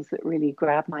things that really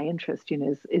grab my interest,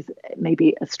 is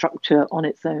maybe a structure on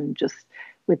its own, just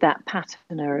with that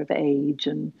patina of age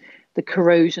and the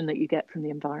corrosion that you get from the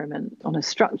environment on a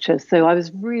structure. So I was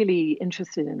really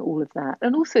interested in all of that.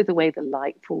 And also the way the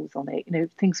light falls on it.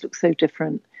 Things look so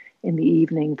different in the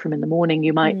evening from in the morning.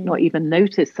 You might not even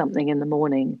notice something in the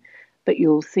morning, but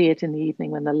you'll see it in the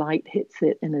evening when the light hits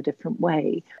it in a different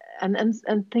way. And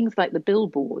things like the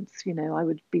billboards, I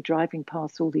would be driving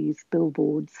past all these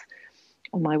billboards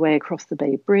on my way across the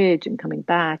Bay Bridge and coming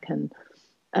back, and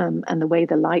the way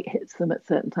the light hits them at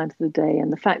certain times of the day,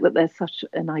 and the fact that they're such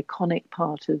an iconic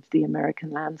part of the American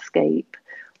landscape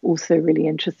also really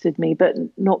interested me, but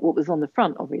not what was on the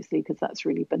front, obviously, because that's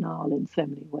really banal in so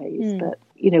many ways. But,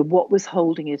 what was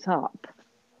holding it up,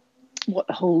 what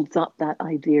holds up that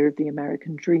idea of the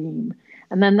American dream.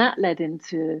 And then that led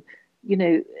into,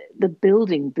 the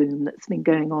building boom that's been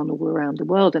going on all around the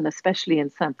world, and especially in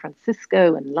San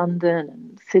Francisco and London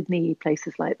and Sydney,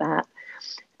 places like that.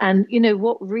 And,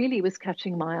 what really was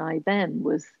catching my eye then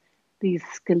was these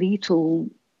skeletal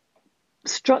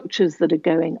structures that are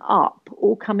going up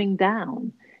or coming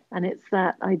down. And it's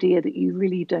that idea that you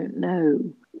really don't know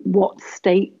what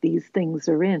state these things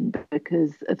are in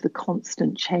because of the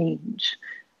constant change,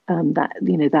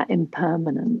 that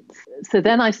impermanence. So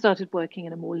then I started working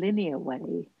in a more linear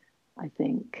way, I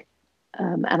think.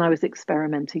 And I was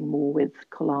experimenting more with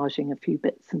collaging a few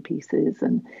bits and pieces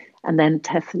and then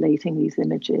tessellating these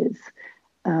images.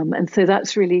 And so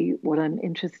that's really what I'm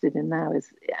interested in now,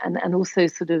 and also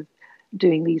sort of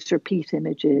doing these repeat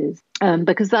images,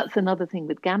 because that's another thing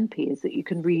with Gampi, is that you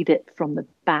can read it from the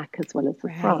back as well as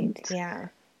the front. Yeah.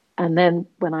 And then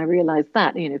when I realized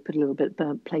that, put a little bit of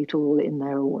burnt plate oil in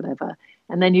there or whatever,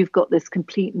 and then you've got this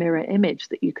complete mirror image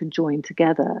that you can join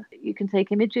together. You can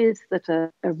take images that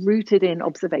are rooted in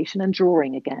observation and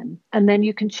drawing again, and then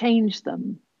you can change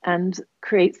them and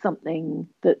create something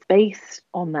that's based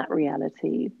on that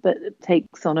reality, but it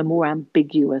takes on a more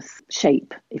ambiguous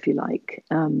shape, if you like.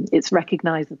 It's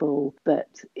recognizable, but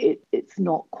it's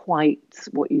not quite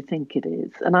what you think it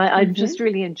is. And I'm just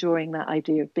really enjoying that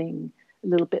idea of being a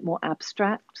little bit more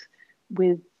abstract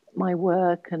with my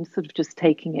work and sort of just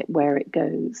taking it where it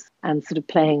goes and sort of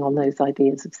playing on those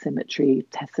ideas of symmetry,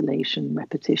 tessellation,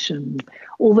 repetition,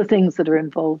 all the things that are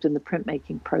involved in the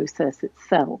printmaking process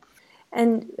itself.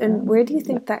 And where do you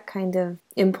think that kind of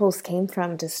impulse came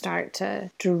from to start to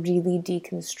really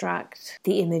deconstruct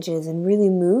the images and really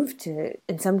move to,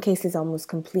 in some cases, almost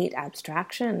complete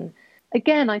abstraction?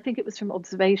 Again, I think it was from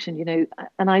observation,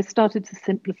 and I started to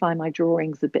simplify my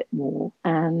drawings a bit more.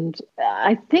 And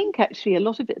I think actually a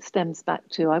lot of it stems back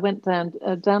to, I went down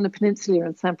the peninsula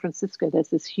in San Francisco. There's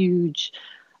this huge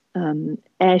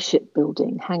airship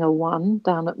building, Hangar 1,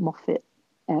 down at Moffett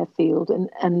Airfield,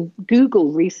 and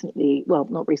Google recently, well,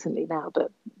 not recently now, but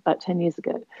about 10 years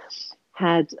ago,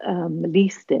 had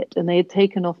leased it, and they had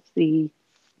taken off the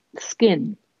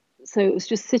skin. So it was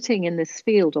just sitting in this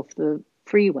field off the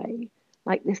freeway,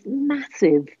 like this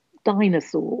massive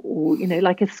dinosaur, or,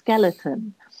 like a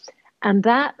skeleton. And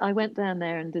that, I went down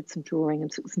there and did some drawing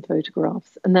and took some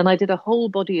photographs. And then I did a whole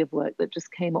body of work that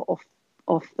just came off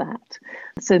that.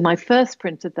 So my first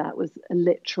print of that was a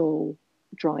literal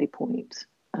dry point,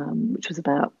 which was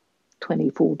about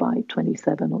 24 by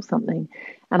 27 or something.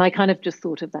 And I kind of just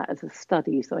thought of that as a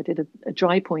study. So I did a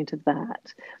dry point of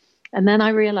that. And then I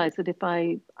realized that if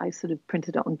I sort of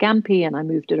printed it on Gampi and I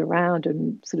moved it around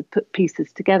and sort of put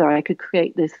pieces together, I could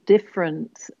create this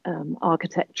different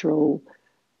architectural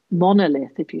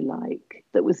monolith, if you like,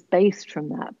 that was based from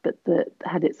that, but that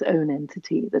had its own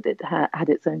entity, that it had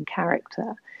its own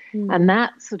character. And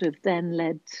that sort of then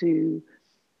led to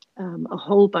a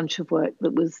whole bunch of work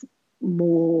that was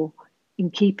more in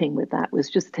keeping with that, was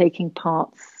just taking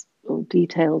parts or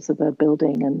details of a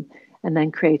building and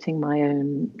then creating my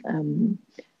own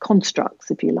constructs,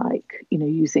 if you like,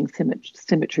 using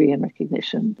symmetry and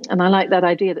recognition. And I like that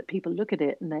idea that people look at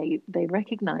it and they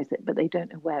recognize it, but they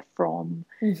don't know where from.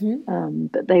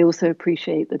 But they also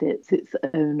appreciate that it's its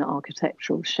own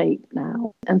architectural shape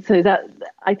now. And so that,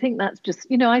 I think that's just,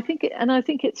 I think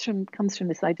it's comes from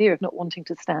this idea of not wanting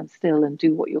to stand still and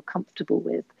do what you're comfortable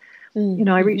with.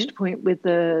 I reached a point with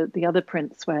the other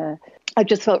prints where I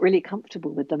just felt really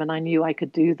comfortable with them and I knew I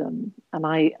could do them. And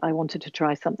I wanted to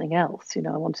try something else.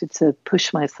 I wanted to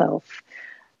push myself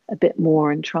a bit more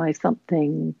and try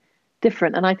something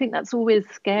different. And I think that's always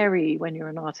scary when you're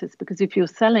an artist, because if you're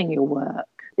selling your work,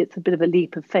 it's a bit of a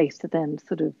leap of faith to then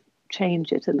sort of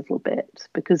change it a little bit,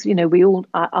 because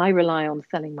I rely on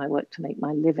selling my work to make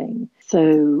my living.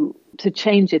 So to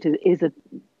change it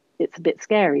it's a bit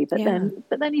scary. But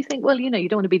then you think, well, you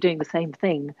don't want to be doing the same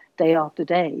thing day after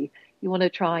day. You want to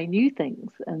try new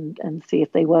things and see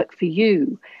if they work for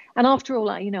you. And after all,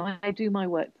 I do my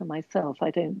work for myself.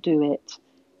 I don't do it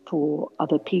for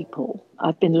other people.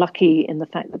 I've been lucky in the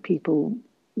fact that people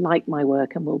like my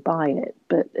work and will buy it.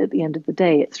 But at the end of the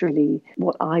day, it's really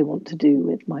what I want to do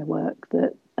with my work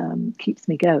that keeps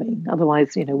me going.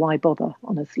 Otherwise, why bother,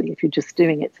 honestly, if you're just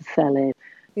doing it to sell it.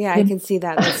 Yeah, I can see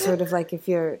that. It's sort of like if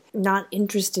you're not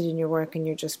interested in your work and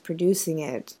you're just producing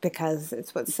it because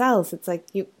it's what sells, it's like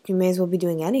you may as well be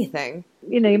doing anything.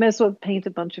 You may as well paint a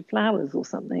bunch of flowers or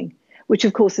something, which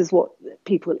of course is what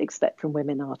people expect from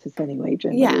women artists anyway,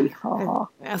 generally.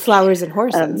 Yeah, flowers and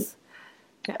horses.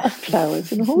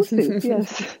 Flowers and horses,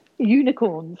 yes.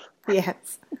 Unicorns.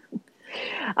 Yes.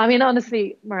 I mean,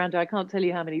 honestly, Miranda, I can't tell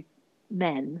you how many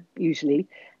men, usually,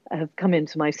 have come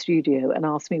into my studio and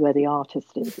asked me where the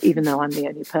artist is, even though I'm the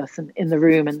only person in the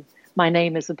room and my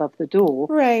name is above the door.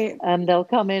 Right. And they'll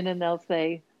come in and they'll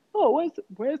say, oh,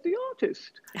 where's the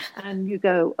artist? And you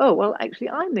go, oh, well, actually,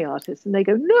 I'm the artist. And they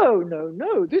go,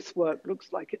 no, this work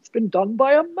looks like it's been done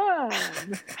by a man.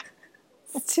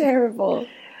 It's terrible.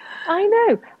 I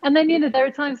know. And then, there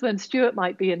are times when Stuart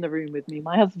might be in the room with me,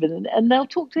 my husband, and they'll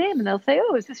talk to him and they'll say,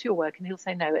 oh, is this your work? And he'll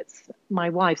say, no, it's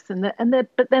my wife's.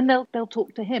 But then they'll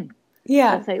talk to him.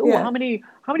 Yeah. They'll say, oh, how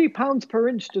many pounds per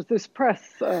inch does this press?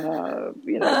 Blah,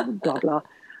 blah.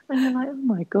 And you're like, oh,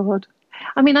 my God.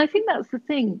 I mean, I think that's the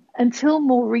thing. Until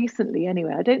more recently,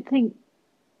 anyway, I don't think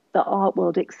the art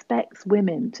world expects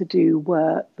women to do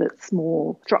work that's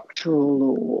more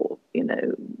structural or,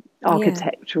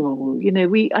 architectural.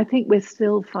 I think we're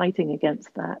still fighting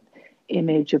against that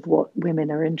image of what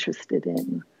women are interested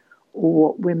in or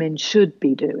what women should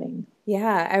be doing.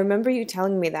 Yeah, I remember you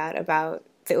telling me that about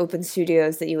the open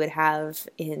studios that you would have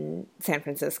in San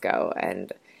Francisco,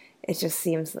 and it just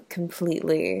seems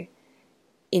completely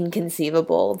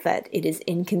inconceivable that it is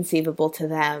inconceivable to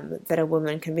them that a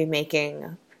woman can be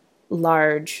making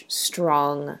large,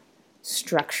 strong,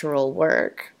 structural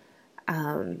work.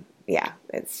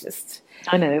 It's just...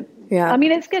 I know. Yeah. I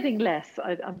mean, it's getting less.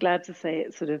 I'm glad to say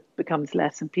it sort of becomes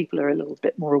less and people are a little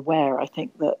bit more aware. I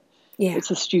think that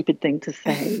it's a stupid thing to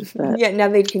say. But, now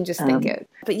they can just think it.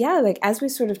 But as we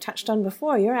sort of touched on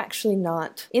before, you're actually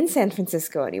not in San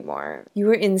Francisco anymore. You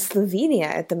were in Slovenia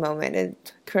at the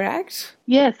moment, correct?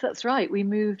 Yes, that's right. We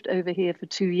moved over here for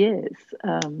 2 years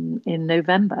in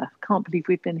November. Can't believe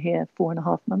we've been here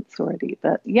 4.5 months already.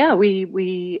 But yeah,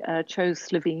 we chose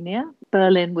Slovenia.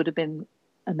 Berlin would have been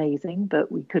amazing,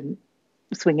 but we couldn't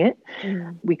swing it.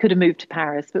 We could have moved to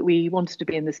Paris, but we wanted to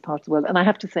be in this part of the world. And I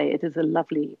have to say, it is a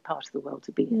lovely part of the world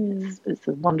to be in. It's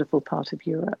a wonderful part of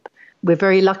Europe. We're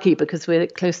very lucky because we're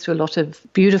close to a lot of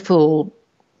beautiful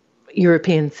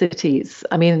European cities.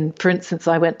 I mean, for instance,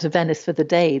 I went to Venice for the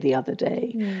day the other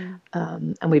day,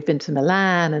 and we've been to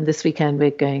Milan, and this weekend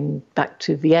we're going back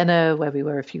to Vienna, where we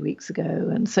were a few weeks ago.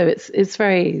 And so it's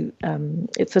very,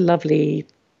 it's a lovely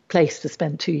place to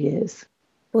spend 2 years.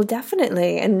 Well,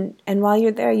 definitely. And while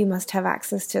you're there, you must have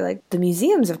access to the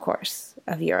museums, of course,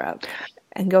 of Europe,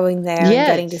 and going there and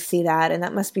getting to see that. And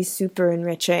that must be super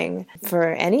enriching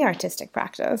for any artistic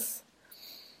practice.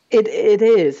 It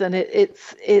is. And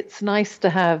it's nice to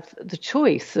have the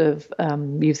choice of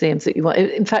museums that you want.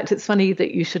 In fact, it's funny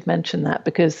that you should mention that,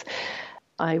 because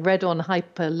I read on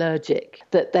Hyperlergic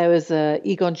that there was a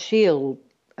Egon Schiele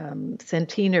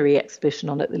centenary exhibition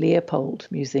on at the Leopold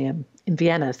Museum in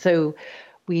Vienna. So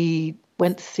we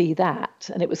went to see that,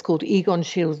 and it was called Egon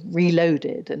Schiele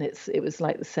Reloaded, and it was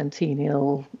like the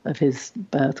centennial of his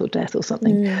birth or death or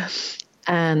something.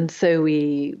 And so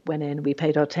we went in, we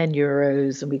paid our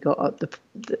 €10, and we got got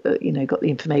the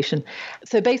information.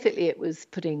 So basically, it was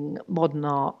putting modern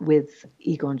art with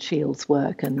Egon Schiele's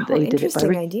work, and they did it.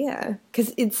 Interesting idea,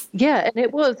 because it's and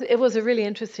it was a really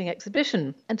interesting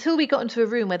exhibition until we got into a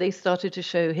room where they started to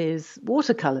show his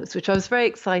watercolors, which I was very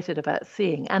excited about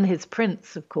seeing, and his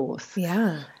prints, of course.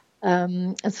 Yeah.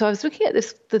 And so I was looking at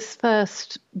this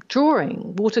first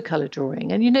drawing, watercolor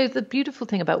drawing. And the beautiful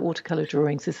thing about watercolor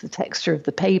drawings is the texture of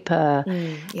the paper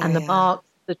and the marks,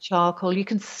 the charcoal. You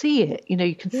can see it,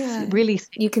 you can really see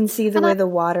it. You can see the way the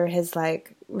water has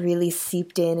really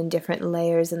seeped in different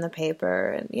layers in the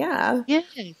paper. And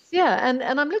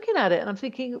And I'm looking at it and I'm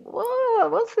thinking, whoa,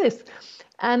 what's this?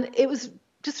 And it was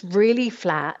just really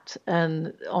flat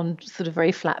and on sort of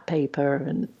very flat paper,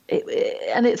 and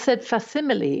it said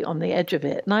facsimile on the edge of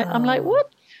it, and I'm like, Oh,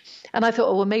 what? And I thought,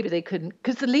 oh, well, maybe they couldn't,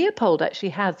 because the Leopold actually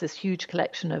has this huge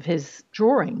collection of his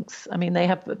drawings. I mean, they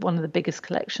have one of the biggest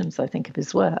collections, I think, of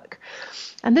his work.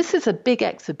 And this is a big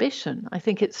exhibition. I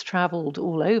think it's traveled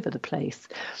all over the place.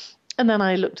 And then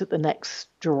I looked at the next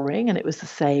drawing and it was the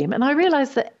same. And I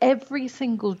realized that every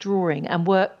single drawing and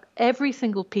every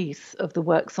single piece of the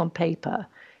works on paper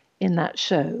in that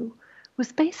show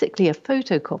was basically a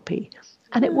photocopy.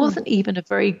 And it wasn't even a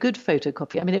very good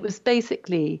photocopy. I mean, it was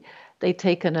basically they'd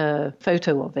taken a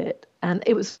photo of it and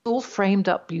it was all framed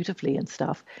up beautifully and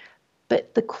stuff.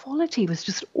 But the quality was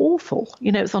just awful.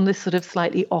 You know, it was on this sort of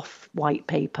slightly off-white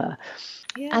paper.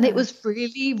 And it was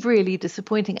really, really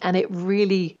disappointing. And it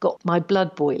really got my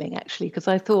blood boiling, actually, because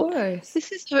I thought,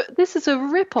 this is a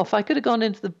rip-off. I could have gone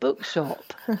into the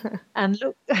bookshop and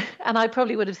looked, and I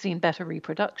probably would have seen better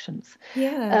reproductions.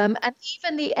 Yeah. And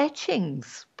even the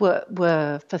etchings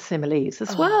were facsimiles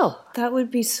as well. That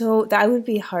would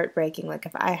be heartbreaking. Like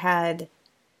if I had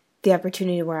the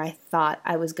opportunity where I thought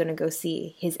I was going to go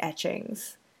see his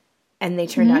etchings and they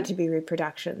turned out to be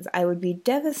reproductions, I would be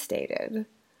devastated.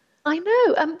 I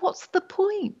know. And what's the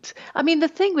point? I mean, the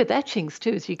thing with etchings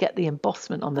too is you get the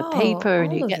embossment on the paper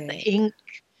and you get the ink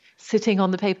sitting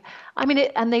on the paper. I mean,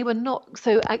 and they were not.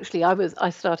 So actually, I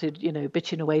started,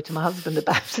 bitching away to my husband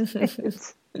about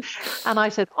it. And I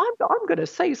said, I'm going to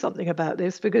say something about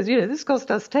this because, this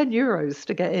cost us €10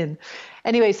 to get in.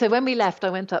 Anyway, so when we left, I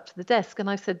went up to the desk and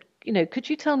I said, could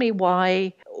you tell me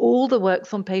why all the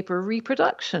works on paper are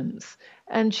reproductions?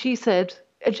 And she said,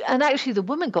 and actually the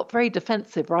woman got very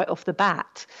defensive right off the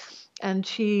bat. And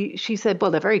she said,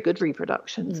 well, they're very good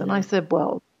reproductions. And I said,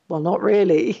 well, not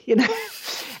really,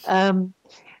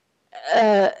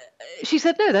 she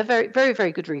said, no, they're very, very,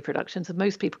 very good reproductions, and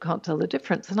most people can't tell the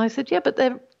difference. And I said, yeah, but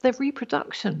they're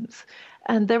reproductions,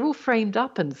 and they're all framed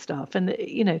up and stuff, and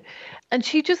and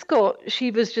she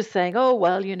was just saying, oh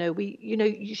well,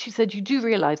 she said, you do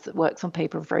realize that works on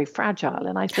paper are very fragile,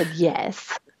 and I said,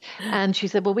 yes. And she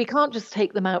said, well, we can't just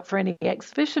take them out for any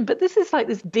exhibition, but this is like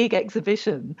this big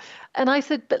exhibition. And I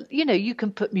said, but, you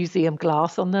can put museum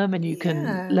glass on them and you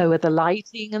can lower the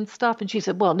lighting and stuff. And she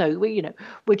said, well, no,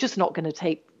 we're just not going to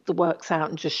take the works out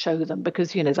and just show them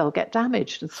because, they'll get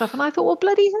damaged and stuff. And I thought, well,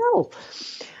 bloody hell,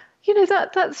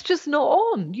 that's just not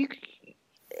on.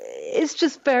 It's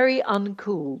just very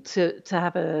uncool to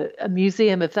have a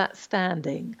museum of that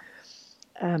standing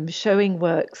showing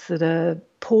works that are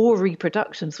poor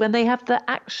reproductions when they have the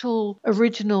actual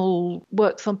original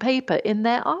works on paper in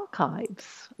their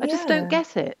archives. I just don't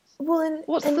get it. Well,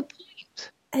 what's the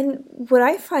point? And what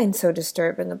I find so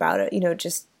disturbing about it,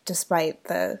 just despite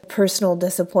the personal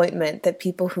disappointment that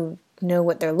people who know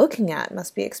what they're looking at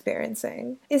must be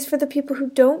experiencing, is for the people who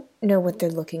don't know what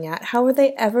they're looking at, how are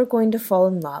they ever going to fall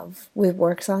in love with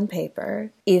works on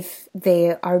paper if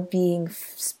they are being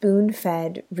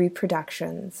spoon-fed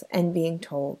reproductions and being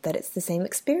told that it's the same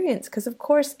experience? Because of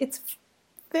course it's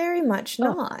very much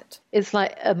not. It's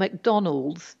like a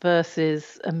McDonald's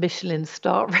versus a Michelin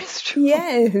star restaurant.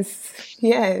 Yes.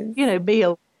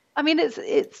 Meal. I mean,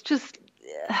 it's just...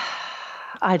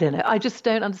 I don't know. I just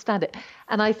don't understand it.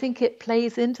 And I think it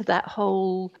plays into that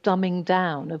whole dumbing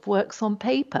down of works on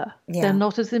paper. Yeah. They're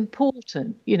not as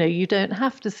important. You don't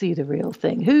have to see the real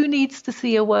thing. Who needs to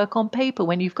see a work on paper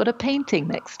when you've got a painting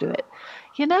next to it?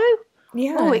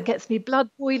 Yeah. Oh, it gets me blood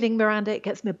boiling, Miranda. It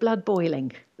gets me blood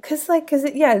boiling.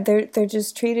 They're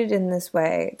just treated in this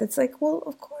way. That's like, well,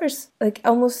 of course. Like,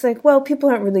 almost like, well, people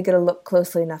aren't really going to look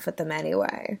closely enough at them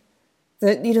anyway.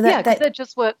 Because they're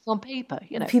just works on paper.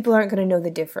 People aren't going to know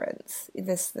the difference.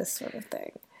 This sort of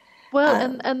thing.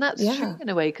 Well, and that's true in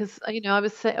a way because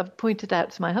I've pointed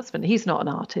out to my husband. He's not an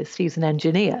artist; he's an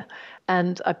engineer,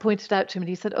 and I pointed out to him, and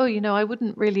he said, "Oh, I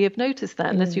wouldn't really have noticed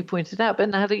that unless you pointed out. But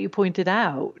now that you pointed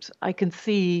out, I can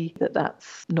see that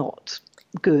that's not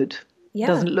good. Yeah.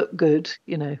 Doesn't look good,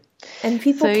 And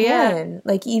people can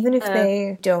even if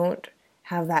they don't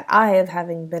have that eye of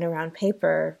having been around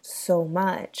paper so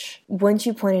much. Once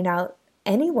you point it out,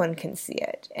 anyone can see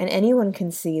it, and anyone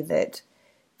can see that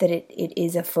it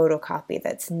is a photocopy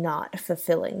that's not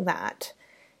fulfilling that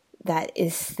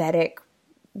aesthetic,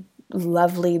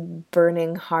 lovely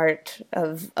burning heart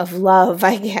of love,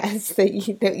 I guess, that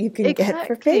you can get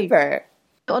for paper.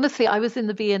 Honestly, I was in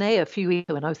the V&A a few weeks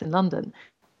ago when I was in London.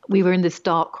 we were in this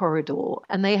dark corridor,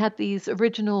 and they had these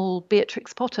original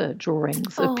Beatrix Potter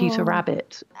drawings of Peter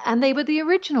Rabbit. And they were the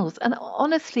originals. And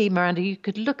honestly, Miranda, you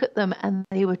could look at them and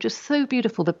they were just so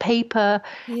beautiful. The paper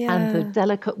and the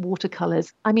delicate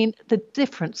watercolors. I mean, the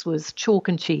difference was chalk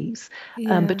and cheese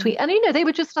between, and they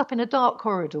were just up in a dark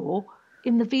corridor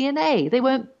in the V&A. They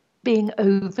weren't being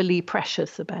overly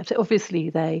precious about it. Obviously,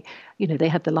 they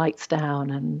had the lights down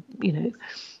and,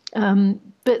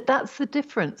 but that's the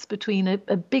difference between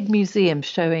a big museum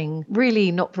showing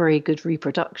really not very good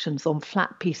reproductions on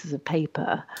flat pieces of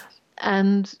paper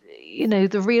and,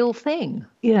 the real thing.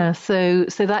 Yeah, so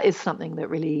that is something that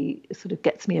really sort of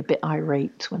gets me a bit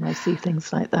irate when I see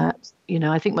things like that.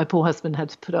 I think my poor husband had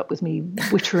to put up with me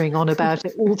wittering on about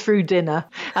it all through dinner.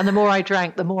 And the more I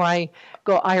drank, the more I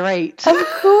got irate. Of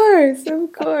course.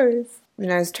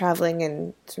 When I was traveling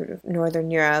in sort of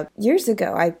Northern Europe years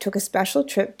ago, I took a special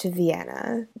trip to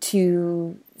Vienna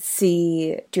to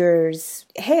see Dürer's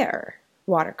hair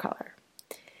watercolor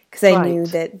because I knew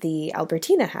that the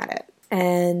Albertina had it.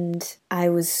 And I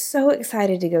was so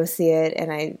excited to go see it,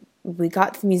 and we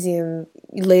got to the museum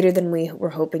later than we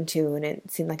were hoping to, and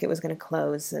it seemed like it was going to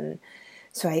close. And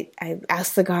so I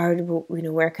asked the guard,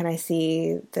 where can I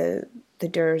see the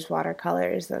Dürer's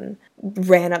watercolors, and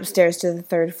ran upstairs to the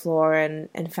third floor and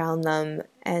found them,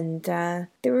 and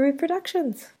they were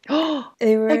reproductions.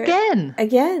 They were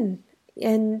again,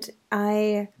 and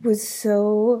I was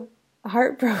so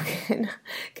heartbroken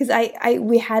because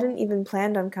we hadn't even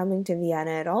planned on coming to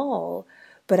Vienna at all.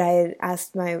 But I had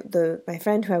asked my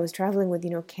friend who I was traveling with,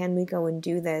 can we go and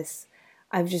do this?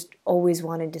 I've just always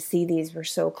wanted to see these. We're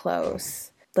so close.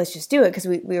 Let's just do it, because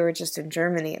we were just in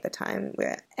Germany at the time.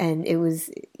 And it was,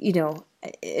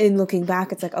 in looking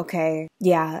back, it's like, okay,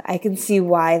 yeah, I can see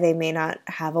why they may not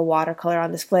have a watercolor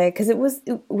on display, because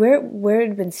where it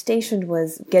had been stationed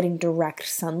was getting direct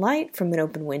sunlight from an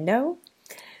open window.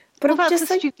 But that's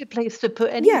a stupid place to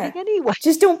put anything anyway.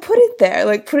 Just don't put it there.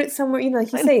 Like, put it somewhere,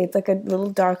 like you say, it's like a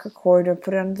little darker corridor,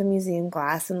 put it under the museum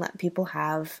glass and let people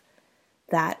have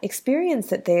that experience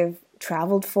that they've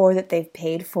traveled for, that they've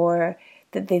paid for,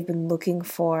 that they've been looking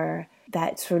for,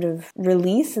 that sort of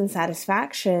release and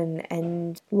satisfaction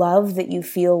and love that you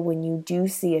feel when you do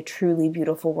see a truly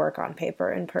beautiful work on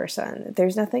paper in person.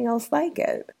 There's nothing else like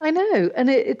it. I know. And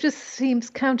it just seems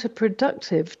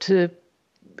counterproductive to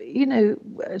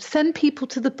send people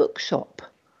to the bookshop.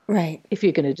 Right. If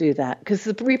you're going to do that, because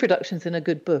the reproductions in a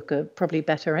good book are probably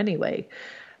better anyway.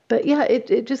 But yeah,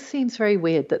 it just seems very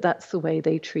weird that that's the way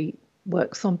they treat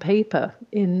works on paper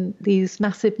in these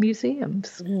massive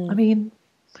museums. I mean,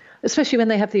 especially when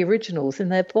they have the originals in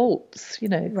their vaults,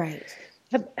 Right.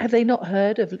 Have they not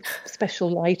heard of special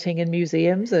lighting in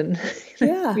museums and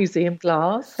museum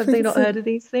glass? Have they not heard of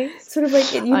these things? Sort of like,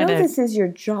 this is your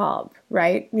job,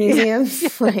 right? Museums,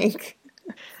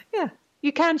 Yeah,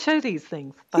 you can show these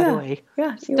things, by the way.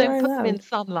 Yeah, don't put them in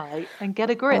sunlight and get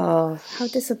a grip. Oh, how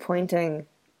disappointing.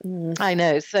 I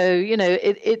know. So,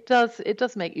 it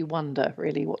does make you wonder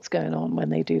really what's going on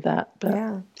when they do that.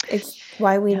 But, it's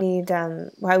why we need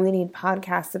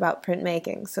podcasts about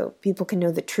printmaking, so people can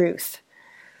know the truth.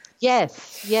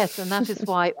 Yes, and that is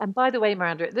why. And by the way,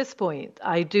 Miranda, at this point,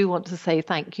 I do want to say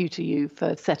thank you to you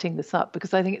for setting this up,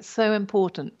 because I think it's so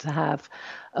important to have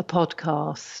a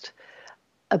podcast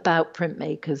about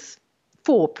printmakers,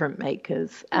 for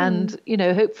printmakers. And,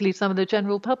 hopefully some of the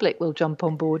general public will jump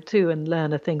on board too and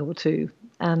learn a thing or two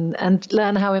and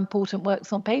learn how important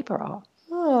works on paper are.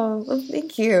 Oh, well,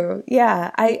 thank you.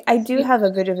 Yeah, I do have a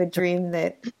bit of a dream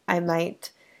that I might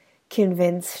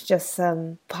convince just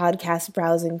some podcast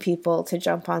browsing people to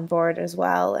jump on board as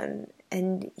well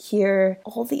and hear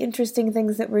all the interesting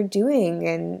things that we're doing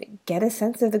and get a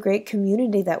sense of the great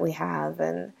community that we have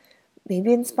and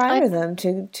maybe inspire them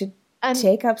to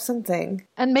take up something.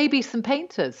 And maybe some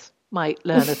painters might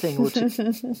learn a thing or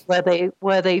two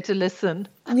were they to listen.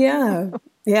 Yeah.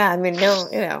 I mean,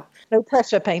 no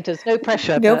pressure, painters. No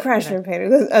pressure. No pressure,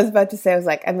 painters. I was about to say,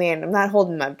 I'm not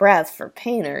holding my breath for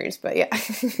painters, but yeah.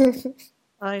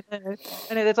 I know.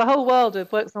 There's a whole world of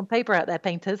works on paper out there,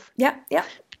 painters. Yeah.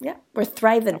 We're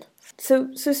thriving.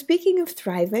 So speaking of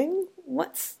thriving,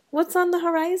 what's on the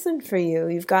horizon for you?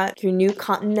 You've got your new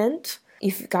continent.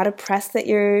 You've got a press that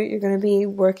you're going to be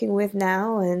working with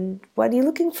now, and what are you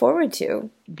looking forward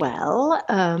to? Well,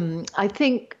 I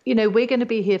think, we're going to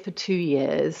be here for 2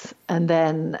 years, and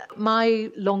then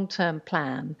my long-term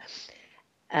plan,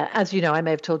 as you know, I may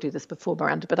have told you this before,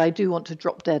 Miranda, but I do want to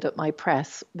drop dead at my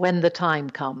press when the time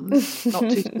comes, not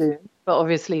too soon, but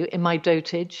obviously in my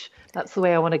dotage, that's the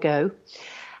way I want to go.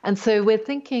 And so we're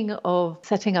thinking of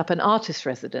setting up an artist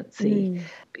residency.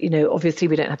 Obviously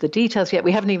we don't have the details yet.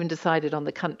 We haven't even decided on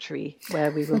the country where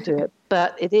we will do it.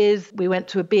 But we went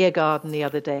to a beer garden the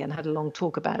other day and had a long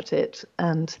talk about it.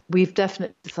 And we've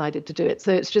definitely decided to do it.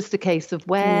 So it's just a case of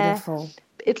where. Beautiful.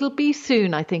 It'll be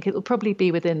soon, I think. It'll probably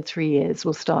be within 3 years.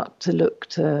 We'll start to look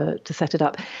to set it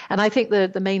up. And I think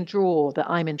the main draw that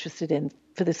I'm interested in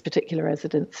for this particular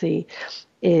residency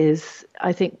is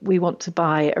I think we want to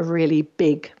buy a really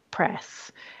big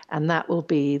press. And that will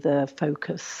be the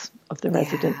focus of the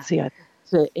residency, I think,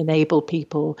 to enable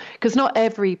people. Because not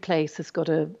every place has got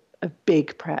a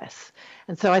big press.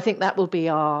 And so I think that will be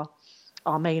our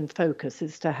main focus,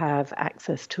 is to have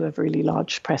access to a really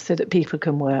large press so that people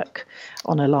can work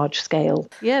on a large scale.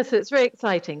 Yeah, so it's very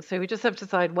exciting. So we just have to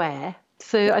decide where.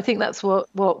 So I think that's what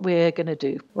we're going to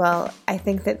do. Well, I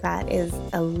think that is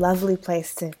a lovely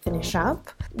place to finish up.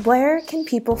 Where can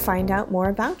people find out more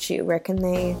about you? Where can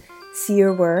they see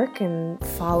your work and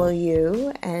follow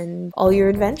you and all your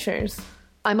adventures?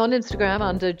 I'm on Instagram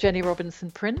under Jenny Robinson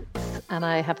Prints, and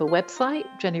I have a website,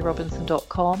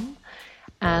 jennyrobinson.com.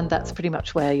 And that's pretty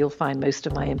much where you'll find most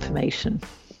of my information.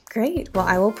 Great. Well,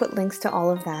 I will put links to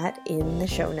all of that in the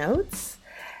show notes.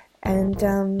 And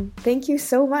thank you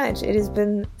so much. It has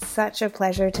been such a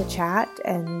pleasure to chat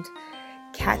and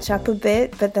catch up a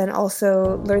bit, but then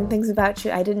also learn things about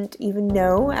you I didn't even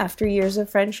know after years of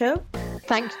friendship.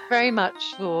 Thanks very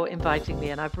much for inviting me,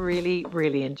 and I've really,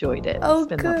 really enjoyed it. Oh, it's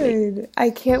been good. Lovely. I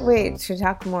can't wait to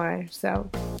talk more. So,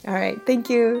 all right. Thank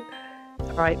you.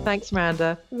 All right. Thanks,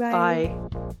 Miranda. Bye.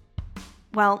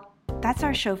 Well, that's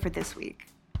our show for this week.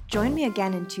 Join me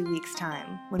again in 2 weeks'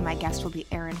 time when my guest will be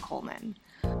Aaron Coleman.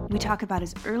 We talk about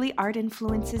his early art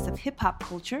influences of hip-hop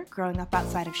culture growing up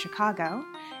outside of Chicago,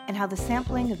 and how the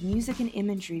sampling of music and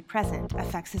imagery present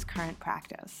affects his current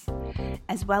practice,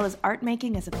 as well as art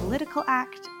making as a political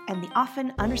act and the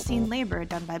often underseen labor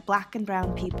done by Black and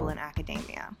brown people in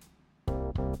academia.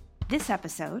 This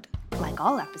episode, like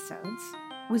all episodes,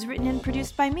 was written and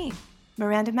produced by me,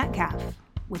 Miranda Metcalf,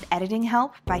 with editing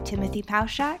help by Timothy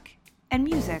Pauschak and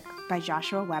music by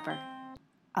Joshua Weber.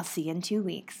 I'll see you in 2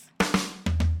 weeks.